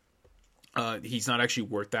money. He's not actually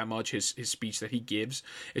worth that much, his speech that he gives.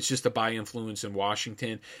 It's just to buy influence in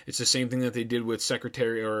Washington. It's the same thing that they did with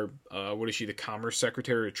Secretary, or what is she, the Commerce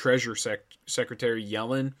Secretary, or Treasury Secretary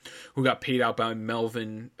Yellen, who got paid out by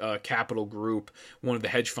Melvin Capital Group, one of the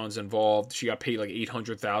hedge funds involved. She got paid like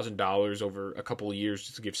 $800,000 over a couple of years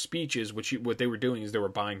just to give speeches. What they were doing is they were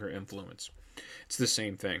buying her influence. It's the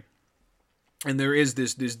same thing. And there is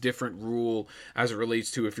this different rule as it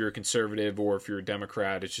relates to if you're a conservative or if you're a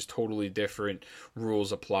Democrat. It's just totally different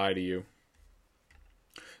rules apply to you.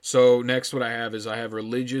 So next what I have is I have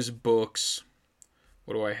religious books.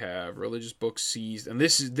 What do I have? Religious books seized. And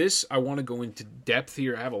this I want to go into depth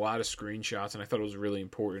here. I have a lot of screenshots, and I thought it was really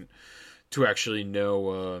important to actually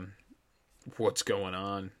know what's going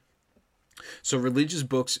on. So, religious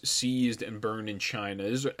books seized and burned in China.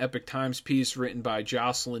 This is an Epoch Times piece written by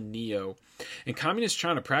Jocelyn Neo. In communist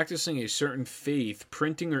China, practicing a certain faith,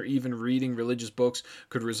 printing or even reading religious books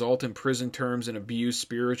could result in prison terms and abuse.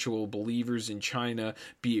 Spiritual believers in China,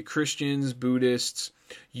 be it Christians, Buddhists,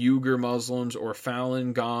 Uyghur Muslims, or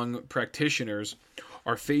Falun Gong practitioners,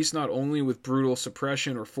 are faced not only with brutal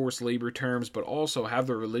suppression or forced labor terms, but also have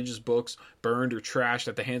their religious books burned or trashed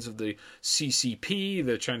at the hands of the CCP,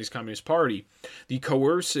 the Chinese Communist Party. The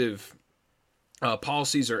coercive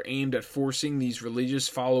policies are aimed at forcing these religious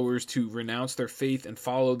followers to renounce their faith and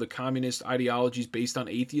follow the communist ideologies based on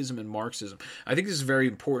atheism and Marxism. I think this is very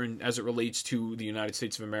important as it relates to the United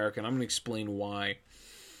States of America, and I'm going to explain why.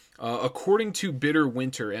 According to Bitter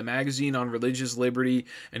Winter, a magazine on religious liberty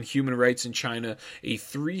and human rights in China, a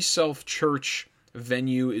three-self-church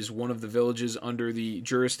venue is one of the villages under the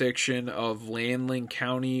jurisdiction of Lanling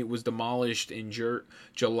County. It was demolished in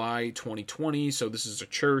July 2020. So this is a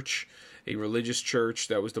church, a religious church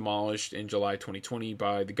that was demolished in July 2020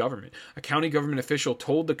 by the government. A county government official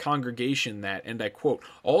told the congregation that, and I quote,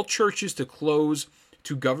 all churches too close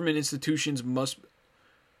to government institutions must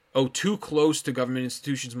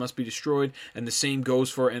be destroyed, and the same goes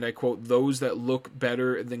for, and I quote, those that look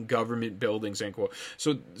better than government buildings, end quote.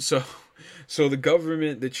 So the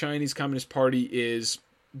government, the Chinese Communist Party, is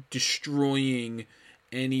destroying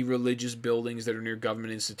any religious buildings that are near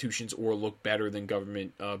government institutions or look better than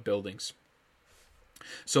government buildings.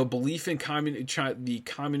 So belief in the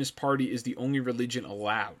Communist Party is the only religion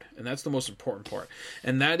allowed, and that's the most important part.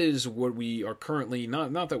 And that is what we are currently,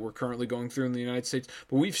 not that we're currently going through in the United States,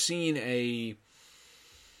 but we've seen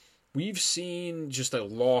just a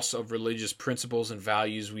loss of religious principles and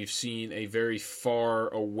values. We've seen a very far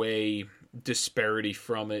away disparity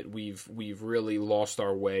from it. We've really lost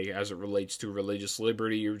our way as it relates to religious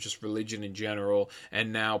liberty or just religion in general.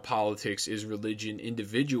 And now politics is religion.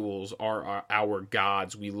 Individuals are our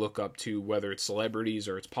gods. We look up to, whether it's celebrities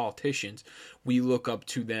or it's politicians, we look up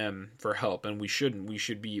to them for help, and we shouldn't. We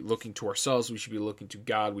should be looking to ourselves. We should be looking to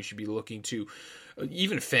God. We should be looking to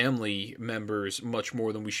even family members much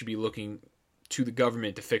more than we should be looking to the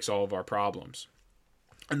government to fix all of our problems.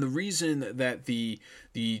 And the reason that the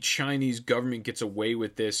Chinese government gets away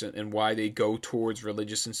with this and why they go towards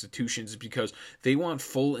religious institutions is because they want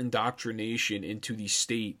full indoctrination into the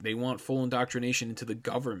state. They want full indoctrination into the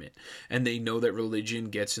government. And they know that religion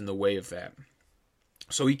gets in the way of that.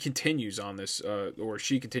 So he continues on this, or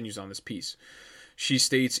she continues on this piece. She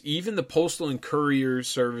states, even the postal and courier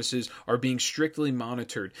services are being strictly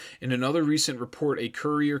monitored. In another recent report, a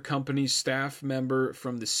courier company's staff member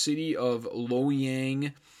from the city of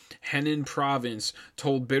Luoyang, Henan province,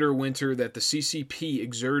 told Bitter Winter that the CCP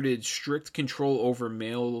exerted strict control over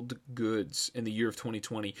mailed goods in the year of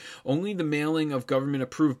 2020. Only the mailing of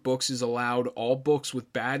government-approved books is allowed. All books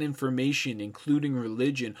with bad information, including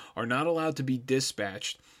religion, are not allowed to be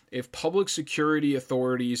dispatched. If public security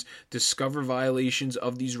authorities discover violations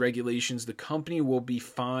of these regulations, the company will be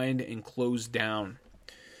fined and closed down.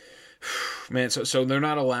 Man, so they're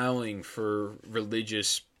not allowing for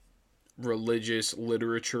religious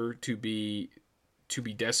literature to be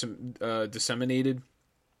disseminated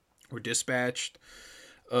or dispatched.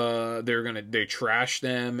 They trash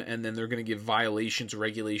them, and then they're gonna give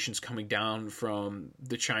regulations coming down from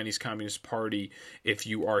the Chinese Communist Party if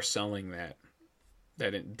you are selling that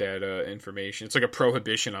information. It's like a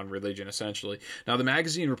prohibition on religion, essentially. Now, the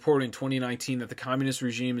magazine reported in 2019 that the communist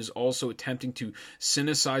regime is also attempting to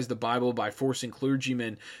sinicize the Bible by forcing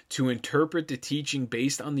clergymen to interpret the teaching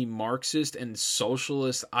based on the Marxist and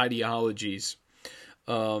socialist ideologies.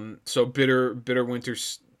 So Bitter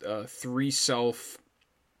Winter's three-self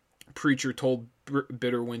preacher told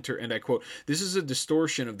Bitter Winter, and I quote, "This is a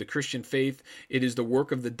distortion of the Christian faith. It is the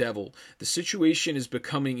work of the devil. The situation is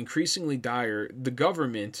becoming increasingly dire. The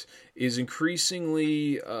government is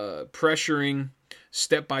increasingly pressuring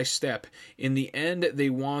step by step. In the end, they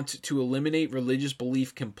want to eliminate religious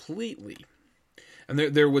belief completely. And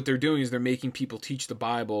they're what they're doing is they're making people teach the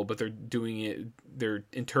Bible, but they're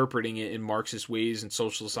interpreting it in Marxist ways and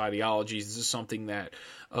socialist ideologies. This is something that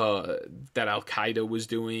Al Qaeda was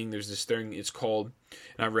doing. There's this thing, it's called,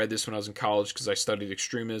 and I read this when I was in college because I studied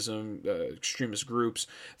extremism, extremist groups,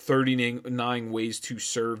 39 ways to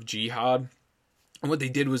serve jihad. And what they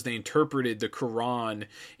did was they interpreted the Quran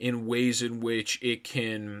in ways in which it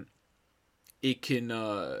can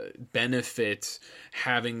benefit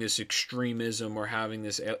having this extremism or having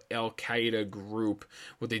this Al-Qaeda group.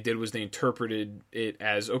 What they did was they interpreted it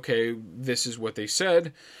as, okay, this is what they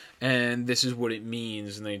said, and this is what it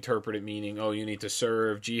means. And they interpret it meaning, oh, you need to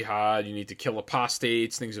serve jihad, you need to kill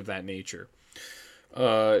apostates, things of that nature.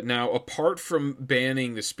 Now, apart from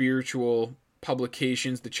banning the spiritual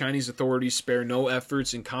publications, the Chinese authorities spare no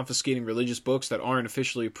efforts in confiscating religious books that aren't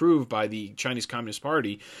officially approved by the Chinese Communist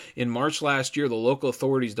Party. In March last year, the local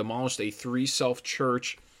authorities demolished a 3-self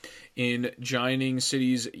church in Jining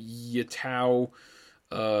City's Yatao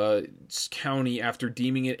County after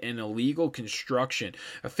deeming it an illegal construction.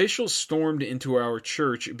 Officials stormed into our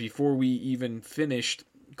church before we even finished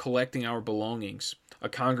collecting our belongings. A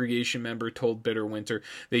congregation member told Bitterwinter.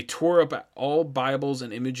 They tore up all Bibles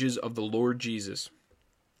and images of the Lord Jesus.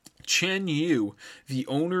 Chen Yu, the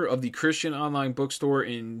owner of the Christian online bookstore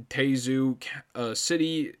in Taizhou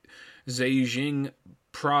City, Zhejiang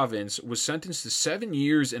Province, was sentenced to 7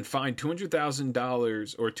 years and fined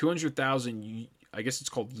 $200,000 or 200,000. I guess it's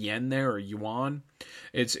called yen there, or yuan.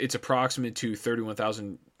 It's approximate to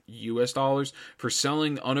 $31,000 for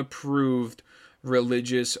selling unapproved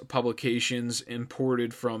religious publications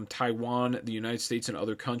imported from Taiwan, the United States, and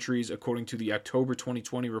other countries, according to the October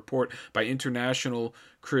 2020 report by International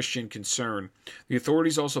Christian Concern. The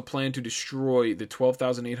authorities also plan to destroy the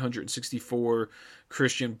 12,864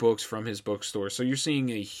 Christian books from his bookstore. So you're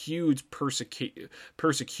seeing a huge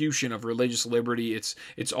persecution of religious liberty.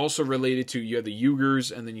 It's also related to, you have the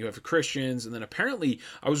Uyghurs, and then you have the Christians, and then apparently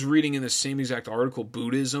I was reading in the same exact article,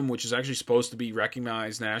 Buddhism, which is actually supposed to be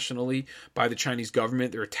recognized nationally by the Chinese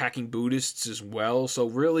government. They're attacking Buddhists as well. So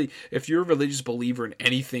really, if you're a religious believer in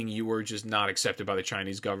anything, you are just not accepted by the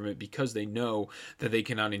Chinese government, because they know that they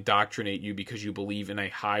cannot indoctrinate you because you believe in a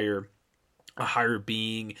higher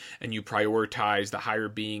being, and you prioritize the higher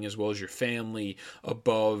being as well as your family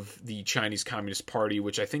above the Chinese Communist Party,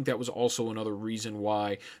 which I think that was also another reason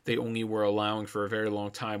why they only were allowing for a very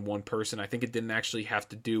long time one person. I think it didn't actually have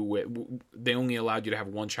to do with, they only allowed you to have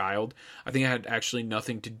one child. I think it had actually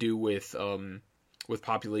nothing to do with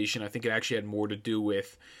population. I think it actually had more to do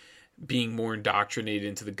with being more indoctrinated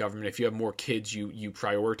into the government. If you have more kids, you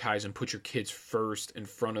prioritize and put your kids first in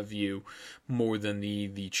front of you more than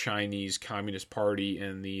the Chinese Communist Party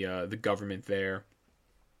and the government there.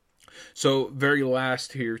 So very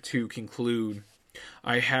last here to conclude,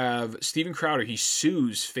 I have Steven Crowder. He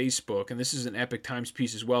sues Facebook, and this is an Epoch Times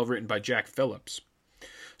piece as well, written by Jack Phillips.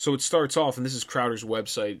 So it starts off, and this is Crowder's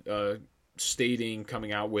website,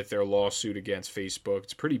 coming out with their lawsuit against Facebook.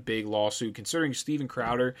 It's a pretty big lawsuit, considering Steven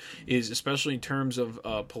Crowder is, especially in terms of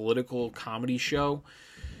a political comedy show,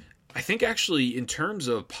 I think actually in terms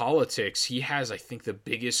of politics, he has, I think, the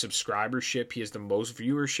biggest subscribership. He has the most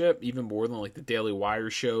viewership, even more than like the Daily Wire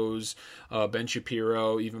shows, Ben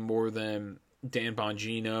Shapiro, even more than Dan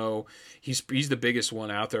Bongino. He's the biggest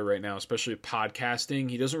one out there right now, especially podcasting.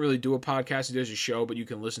 He doesn't really do a podcast. He does a show, but you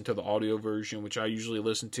can listen to the audio version, which I usually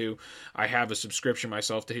listen to. I have a subscription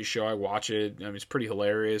myself to his show. I watch it. I mean, it's pretty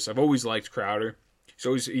hilarious. I've always liked Crowder.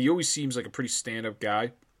 So he always seems like a pretty stand-up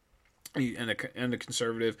guy and a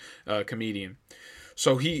conservative comedian.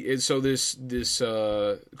 So this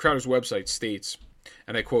Crowder's website states,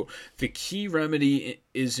 and I quote, "The key remedy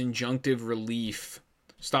is injunctive relief.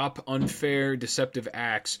 Stop unfair, deceptive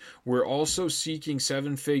acts. We're also seeking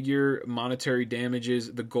 7-figure monetary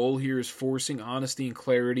damages. The goal here is forcing honesty and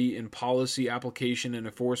clarity in policy application and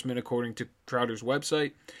enforcement," according to Crowder's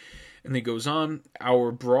website. And he goes on,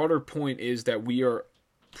 "Our broader point is that we are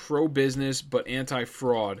pro-business but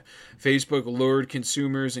anti-fraud. Facebook lured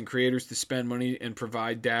consumers and creators to spend money and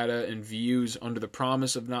provide data and views under the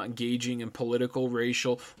promise of not engaging in political,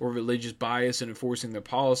 racial, or religious bias in enforcing their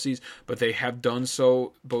policies, but they have done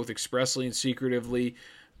so both expressly and secretively,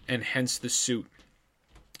 and hence the suit."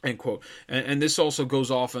 End quote. And this also goes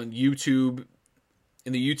off on YouTube.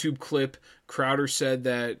 In the YouTube clip, Crowder said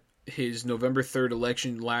that his November 3rd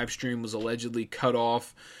election live stream was allegedly cut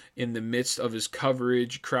off in the midst of his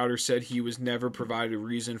coverage. Crowder said he was never provided a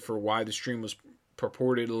reason for why the stream was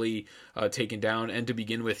purportedly taken down. And to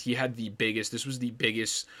begin with, this was the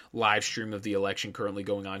biggest live stream of the election currently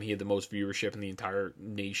going on. He had the most viewership in the entire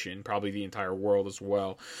nation, probably the entire world as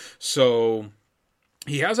well. So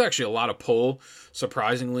he has actually a lot of pull.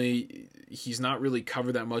 Surprisingly, he's not really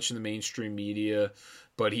covered that much in the mainstream media,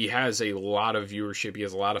 but he has a lot of viewership. He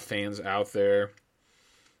has a lot of fans out there.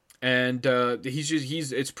 And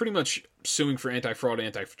it's pretty much suing for anti-fraud,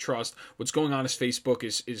 antitrust. What's going on is Facebook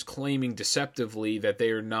is claiming deceptively that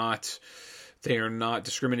they are not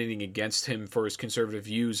discriminating against him for his conservative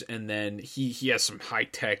views, and then he has some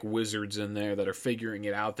high-tech wizards in there that are figuring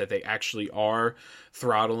it out that they actually are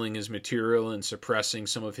throttling his material and suppressing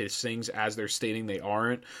some of his things as they're stating they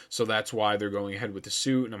aren't. So that's why they're going ahead with the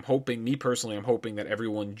suit. And I'm hoping that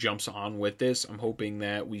everyone jumps on with this. I'm hoping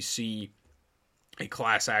that we see a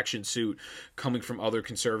class action suit coming from other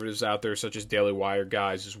conservatives out there, such as Daily Wire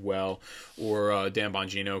guys as well, or Dan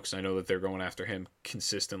Bongino, because I know that they're going after him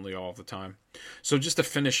consistently all the time. So just to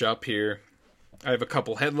finish up here, I have a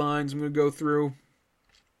couple headlines I'm going to go through.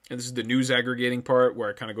 And this is the news aggregating part where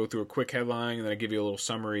I kind of go through a quick headline and then I give you a little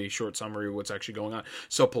short summary of what's actually going on.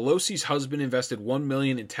 So Pelosi's husband invested $1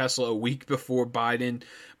 million in Tesla a week before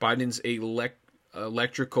Biden's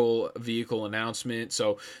electrical vehicle announcement.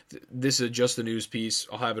 So this is just a news piece.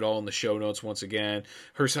 I'll have it all in the show notes once again.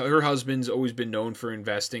 Her husband's always been known for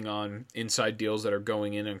investing on inside deals that are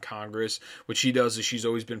going in Congress. What she does is she's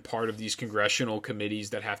always been part of these congressional committees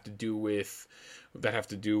that have to do with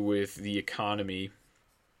the economy.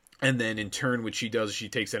 And then in turn, what she does is she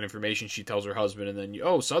takes that information, she tells her husband, and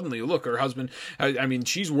then, suddenly, look, her husband,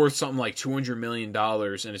 she's worth something like $200 million,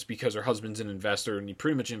 and it's because her husband's an investor, and he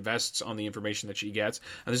pretty much invests on the information that she gets.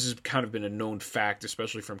 And this has kind of been a known fact,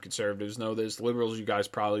 especially from conservatives know this. Liberals, you guys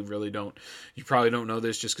probably don't know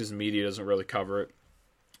this just because the media doesn't really cover it.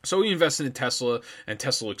 So he invested in Tesla, and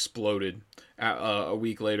Tesla exploded a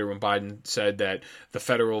week later when Biden said that the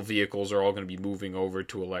federal vehicles are all going to be moving over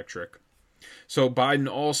to electric. So Biden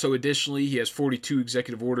also, additionally, he has 42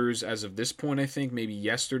 executive orders as of this point, I think. Maybe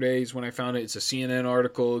yesterday is when I found it. It's a CNN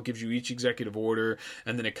article. It gives you each executive order,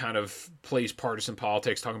 and then it kind of plays partisan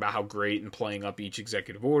politics, talking about how great and playing up each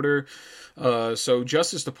executive order. So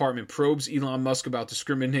Justice Department probes Elon Musk about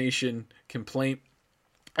discrimination complaint.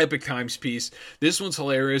 Epic Times piece. This one's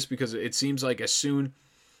hilarious because it seems like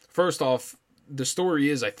first off, the story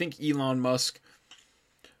is, I think Elon Musk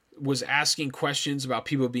was asking questions about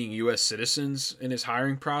people being U.S. citizens in his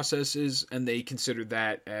hiring processes, and they considered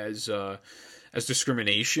that as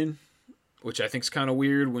discrimination, which I think is kind of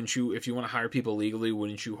weird. If you want to hire people legally,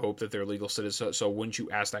 wouldn't you hope that they're legal citizens? So wouldn't you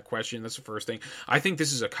ask that question? That's the first thing. I think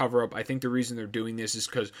this is a cover-up. I think the reason they're doing this is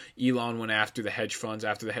because Elon went after the hedge funds,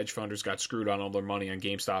 after the hedge funders got screwed on all their money on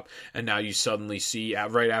GameStop, and now you suddenly see,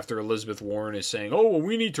 right after Elizabeth Warren is saying,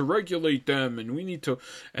 we need to regulate them, and we need to,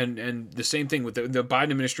 and the same thing with the Biden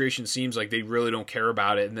administration seems like they really don't care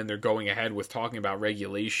about it, and then they're going ahead with talking about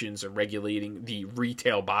regulations and regulating the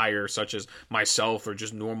retail buyer, such as myself or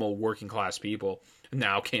just normal working class people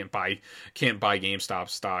now can't buy GameStop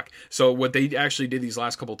stock. So what they actually did these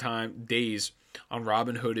last couple days on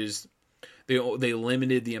Robinhood is they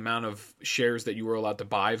limited the amount of shares that you were allowed to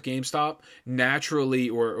buy of GameStop, naturally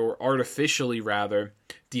or artificially rather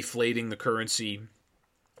deflating the currency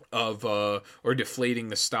of or deflating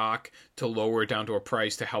the stock to lower it down to a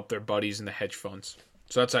price to help their buddies in the hedge funds.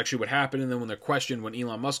 So that's actually what happened. And then when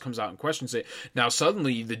Elon Musk comes out and questions it, now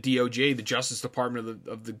suddenly the DOJ, the Justice Department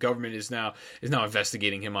of the government, is now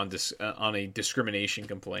investigating him on a discrimination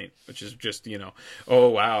complaint, which is just, oh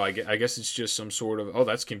wow, I guess it's just some sort of,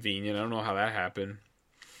 that's convenient. I don't know how that happened.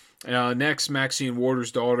 Next, Maxine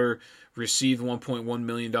Waters' daughter received $1.1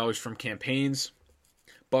 million from campaigns.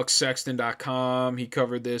 BuckSexton.com, he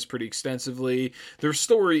covered this pretty extensively. Their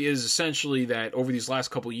story is essentially that over these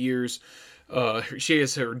last couple years, she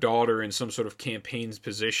has her daughter in some sort of campaign's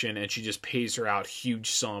position, and she just pays her out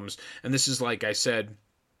huge sums. And this is, like I said,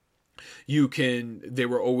 they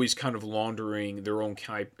were always kind of laundering their own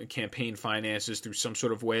campaign finances through some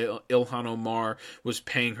sort of way. Ilhan Omar was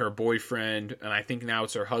paying her boyfriend, and I think now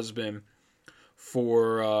it's her husband,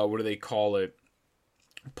 for, what do they call it?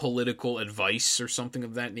 Political advice or something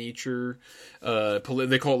of that nature. They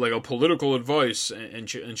call it like a political advice, and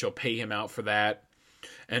she'll pay him out for that.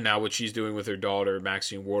 And now what she's doing with her daughter,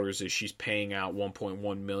 Maxine Waters, is she's paying out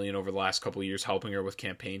 $1.1 million over the last couple of years, helping her with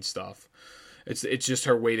campaign stuff. It's just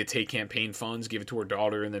her way to take campaign funds, give it to her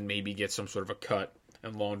daughter, and then maybe get some sort of a cut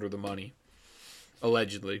and launder the money,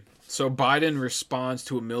 allegedly. So Biden responds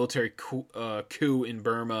to a military coup in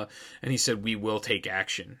Burma, and he said, "We will take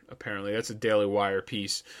action." Apparently, that's a Daily Wire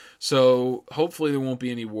piece. So hopefully there won't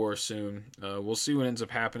be any war soon. We'll see what ends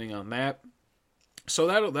up happening on that. So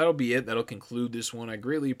that'll be it. That'll conclude this one. I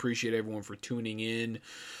greatly appreciate everyone for tuning in.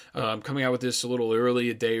 I'm coming out with this a little early,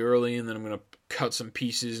 a day early, and then I'm going to cut some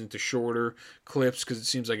pieces into shorter clips because it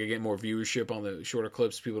seems like I get more viewership on the shorter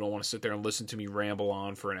clips. People don't want to sit there and listen to me ramble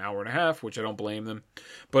on for an hour and a half, which I don't blame them.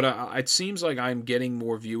 But it seems like I'm getting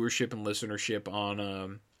more viewership and listenership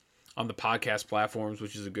on the podcast platforms,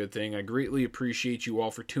 which is a good thing. I greatly appreciate you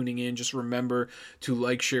all for tuning in. Just remember to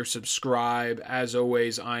like, share, subscribe. As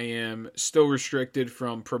always, I am still restricted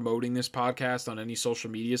from promoting this podcast on any social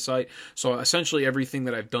media site. So essentially everything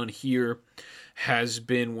that I've done here has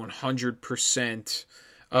been 100%,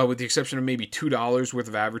 with the exception of maybe $2 worth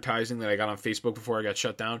of advertising that I got on Facebook before I got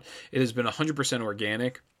shut down. It has been 100%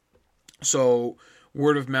 organic. So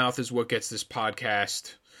word of mouth is what gets this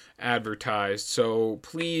podcast advertised. So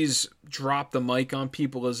please drop the mic on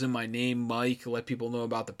people, as in my name, Mike. Let people know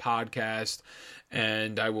about the podcast,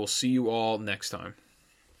 and I will see you all next time.